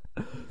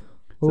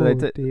 Oh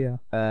dear.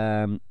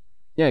 Yeah,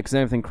 because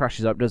everything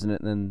crashes up, doesn't it?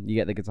 And then you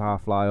get the guitar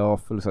fly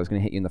off. It looks like it's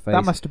going to hit you in the face.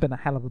 That must have been a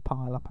hell of a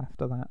pile up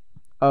after that.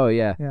 Oh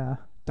yeah. Yeah.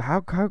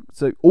 How?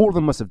 So all of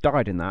them must have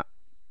died in that.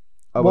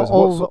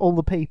 All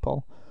the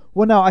people.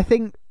 Well, no, I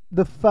think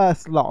the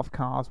first lot of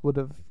cars would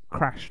have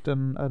crashed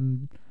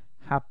and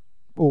had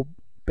or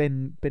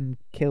been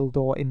killed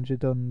or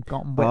injured and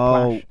gotten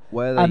whiplash.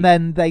 where they... And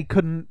then they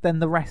couldn't. Then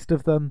the rest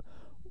of them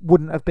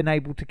wouldn't have been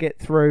able to get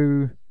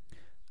through.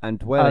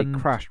 And where they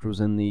crashed was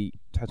in the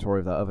territory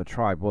of that other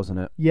tribe, wasn't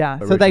it? Yeah,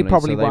 so they Originally,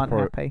 probably so they weren't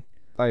happy.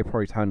 They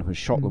probably turned up and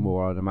shot them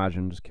all, I'd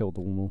imagine, just killed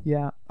them all.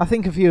 Yeah, I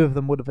think a few of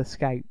them would have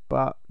escaped,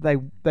 but they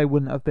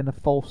wouldn't have been a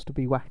force to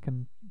be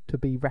reckoned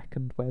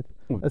with,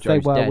 Well, as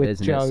Joe's they were dead, with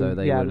isn't Joe. it? So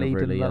they yeah, wouldn't have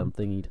leading really them.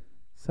 thingied.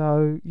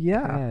 So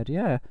yeah, Bad,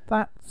 yeah.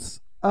 that's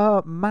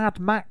Mad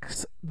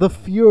Max: The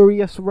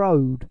Furious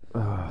Road,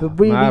 the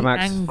really Mad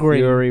Max angry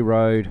Fury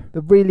Road.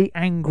 the really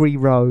angry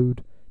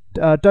road.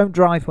 Don't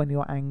drive when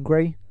you're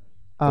angry.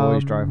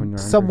 Always drive when you're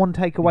angry. Someone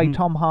take away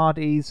Tom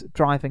Hardy's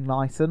driving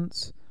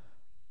license.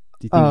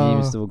 Do you think you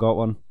even still got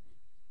one?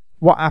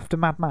 What, after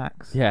Mad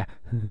Max? Yeah.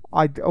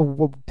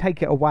 Well,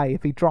 take it away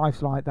if he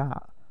drives like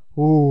that.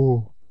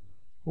 Ooh.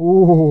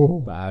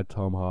 Bad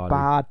Tom Hardy.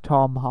 Bad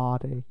Tom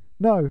Hardy.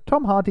 No,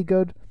 Tom Hardy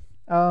good.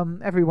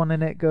 Everyone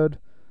in it good.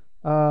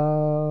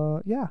 Yeah.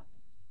 Yeah,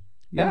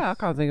 Yes. I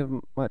can't think of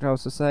much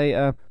else to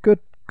say.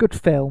 Good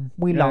film.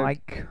 We Yeah.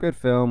 like. Good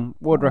film.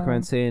 Would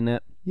recommend seeing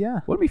it. Yeah.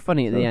 Wouldn't it be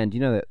funny at the So- end? You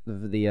know that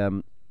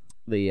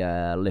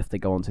the lift they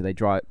go onto, they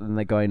drive and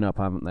they're going up,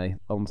 haven't they?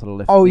 Onto the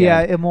lift. Oh at the yeah,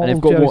 end. Immortal And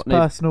they've got Joe's more-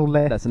 personal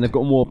lift. and they've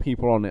got more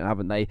people on it,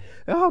 haven't they?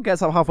 Oh,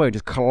 gets up halfway and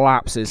just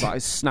collapses, like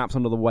snaps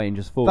under the way and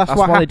just falls. That's That's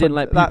what why they didn't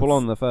let happened. people That's-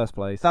 on in the first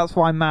place. That's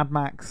why Mad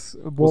Max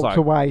Was walked like,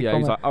 away Yeah, from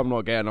he's it. like, I'm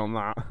not getting on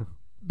that.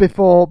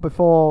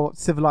 Before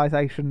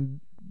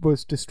civilization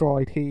was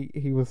destroyed, he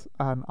was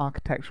an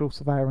architectural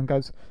surveyor and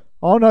goes,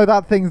 "Oh no,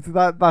 that's That's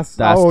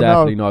oh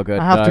definitely no, not good.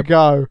 I have No, to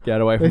go. Get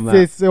away from that.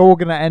 It's all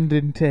gonna end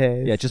in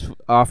tears." Yeah, just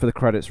after the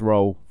credits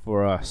roll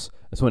for us,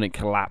 that's when it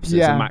collapses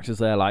Yeah. and Max is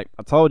there like,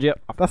 I told you,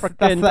 I that's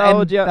freaking the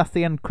told end. you. That's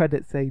the end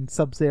credit scene.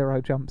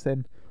 Sub-Zero jumps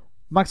in.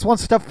 Max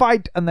wants to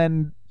fight, and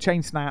then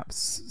chain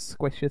snaps,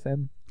 squishes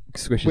him.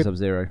 Squishes with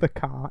Sub-Zero. The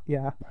car,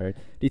 yeah. Do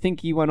you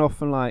think he went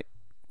off and like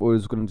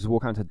was going to just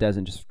walk out into the desert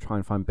and just try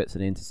and find bits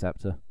of the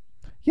Interceptor?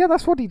 Yeah,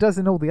 that's what he does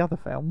in all the other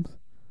films.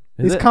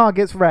 Is His it? car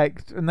gets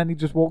wrecked, and then he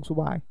just walks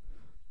away.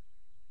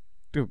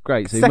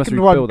 Great. So he must Second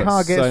have one, rebuilt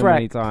car it gets so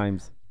many wrecked.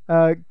 times.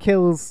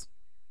 Kills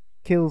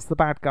the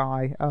bad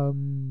guy.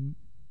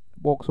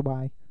 Walks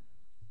away.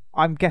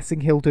 I'm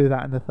guessing he'll do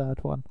that in the third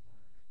one.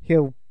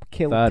 He'll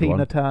kill Third Tina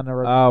one? Turner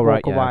and Oh walk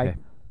right, yeah. away. Okay.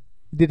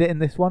 He did it in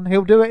this one.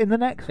 He'll do it in the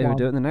next He'll one.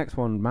 do it in the next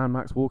one. Man,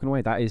 Max walking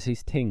away. That is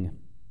his ting.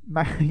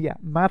 Yeah,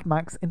 Mad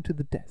Max into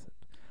the desert.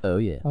 Oh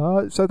yeah.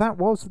 So that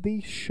was the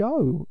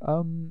show.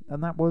 And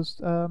that was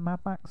Mad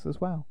Max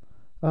as well.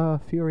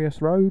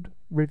 Furious Road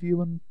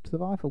review and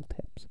survival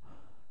tips.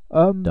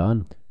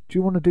 Done. Do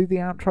you want to do the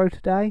outro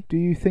today? Do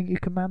you think you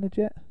can manage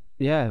it?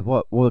 Yeah.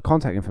 What? Well, the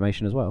contact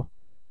information as well.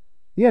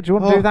 Yeah, do you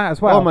want to do that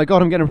as well? Oh my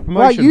god, I'm getting a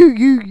Right,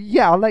 promotion.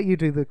 yeah, I'll let you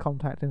do the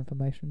contact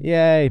information.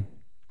 Yay.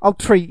 I'll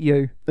treat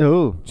you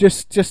Oh.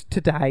 just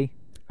today.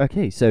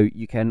 Okay, so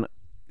you can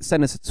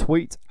send us a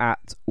tweet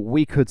at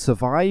We Could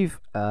Survive.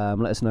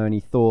 Let us know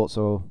any thoughts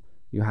or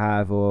you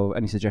have or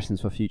any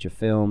suggestions for future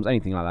films,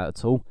 anything like that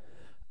at all.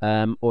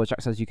 Or as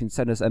Jack says, you can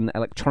send us an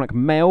electronic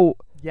mail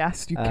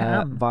Yes, you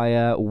can.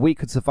 via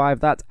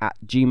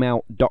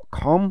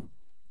wecouldssurvivethat@gmail.com.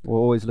 We're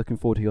always looking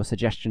forward to your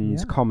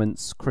suggestions, Yeah.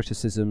 comments,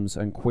 criticisms,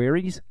 and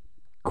queries.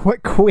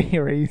 Quick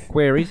queries.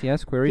 Queries,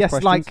 yes, queries. Yes,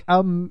 questions.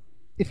 like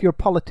if you're a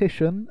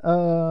politician,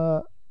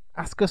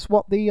 ask us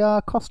what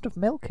the cost of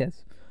milk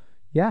is.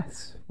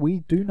 Yes,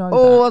 we do know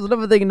Oh, that. that's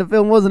another thing in the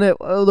film, wasn't it?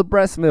 Oh, the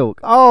breast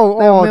milk. Oh,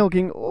 They were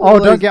milking all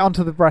don't get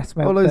onto the breast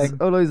milk thing.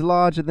 all those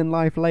larger than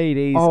life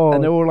ladies, Oh.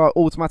 and they're all like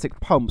automatic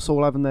pumps,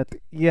 all having their.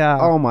 Yeah.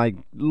 Oh my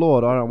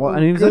lord, I don't know what. Oh,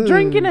 And he was good.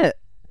 drinking it.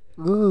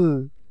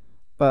 Ugh.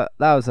 But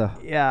that was a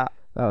Yeah.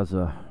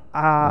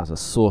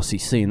 saucy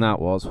scene. That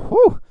was.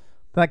 Whew.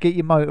 That get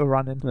your motor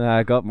running. Yeah,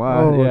 I got my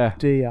Oh yeah.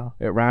 dear.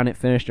 It ran, it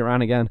finished, it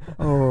ran again.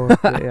 Oh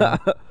dear.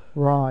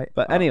 Right.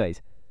 But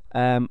anyways,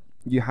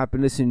 you have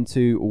been listening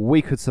to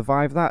We Could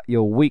Survive That,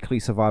 your weekly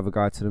survival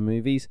guide to the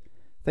movies.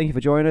 Thank you for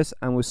joining us,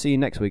 and we'll see you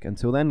next week.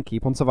 Until then,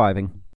 keep on surviving.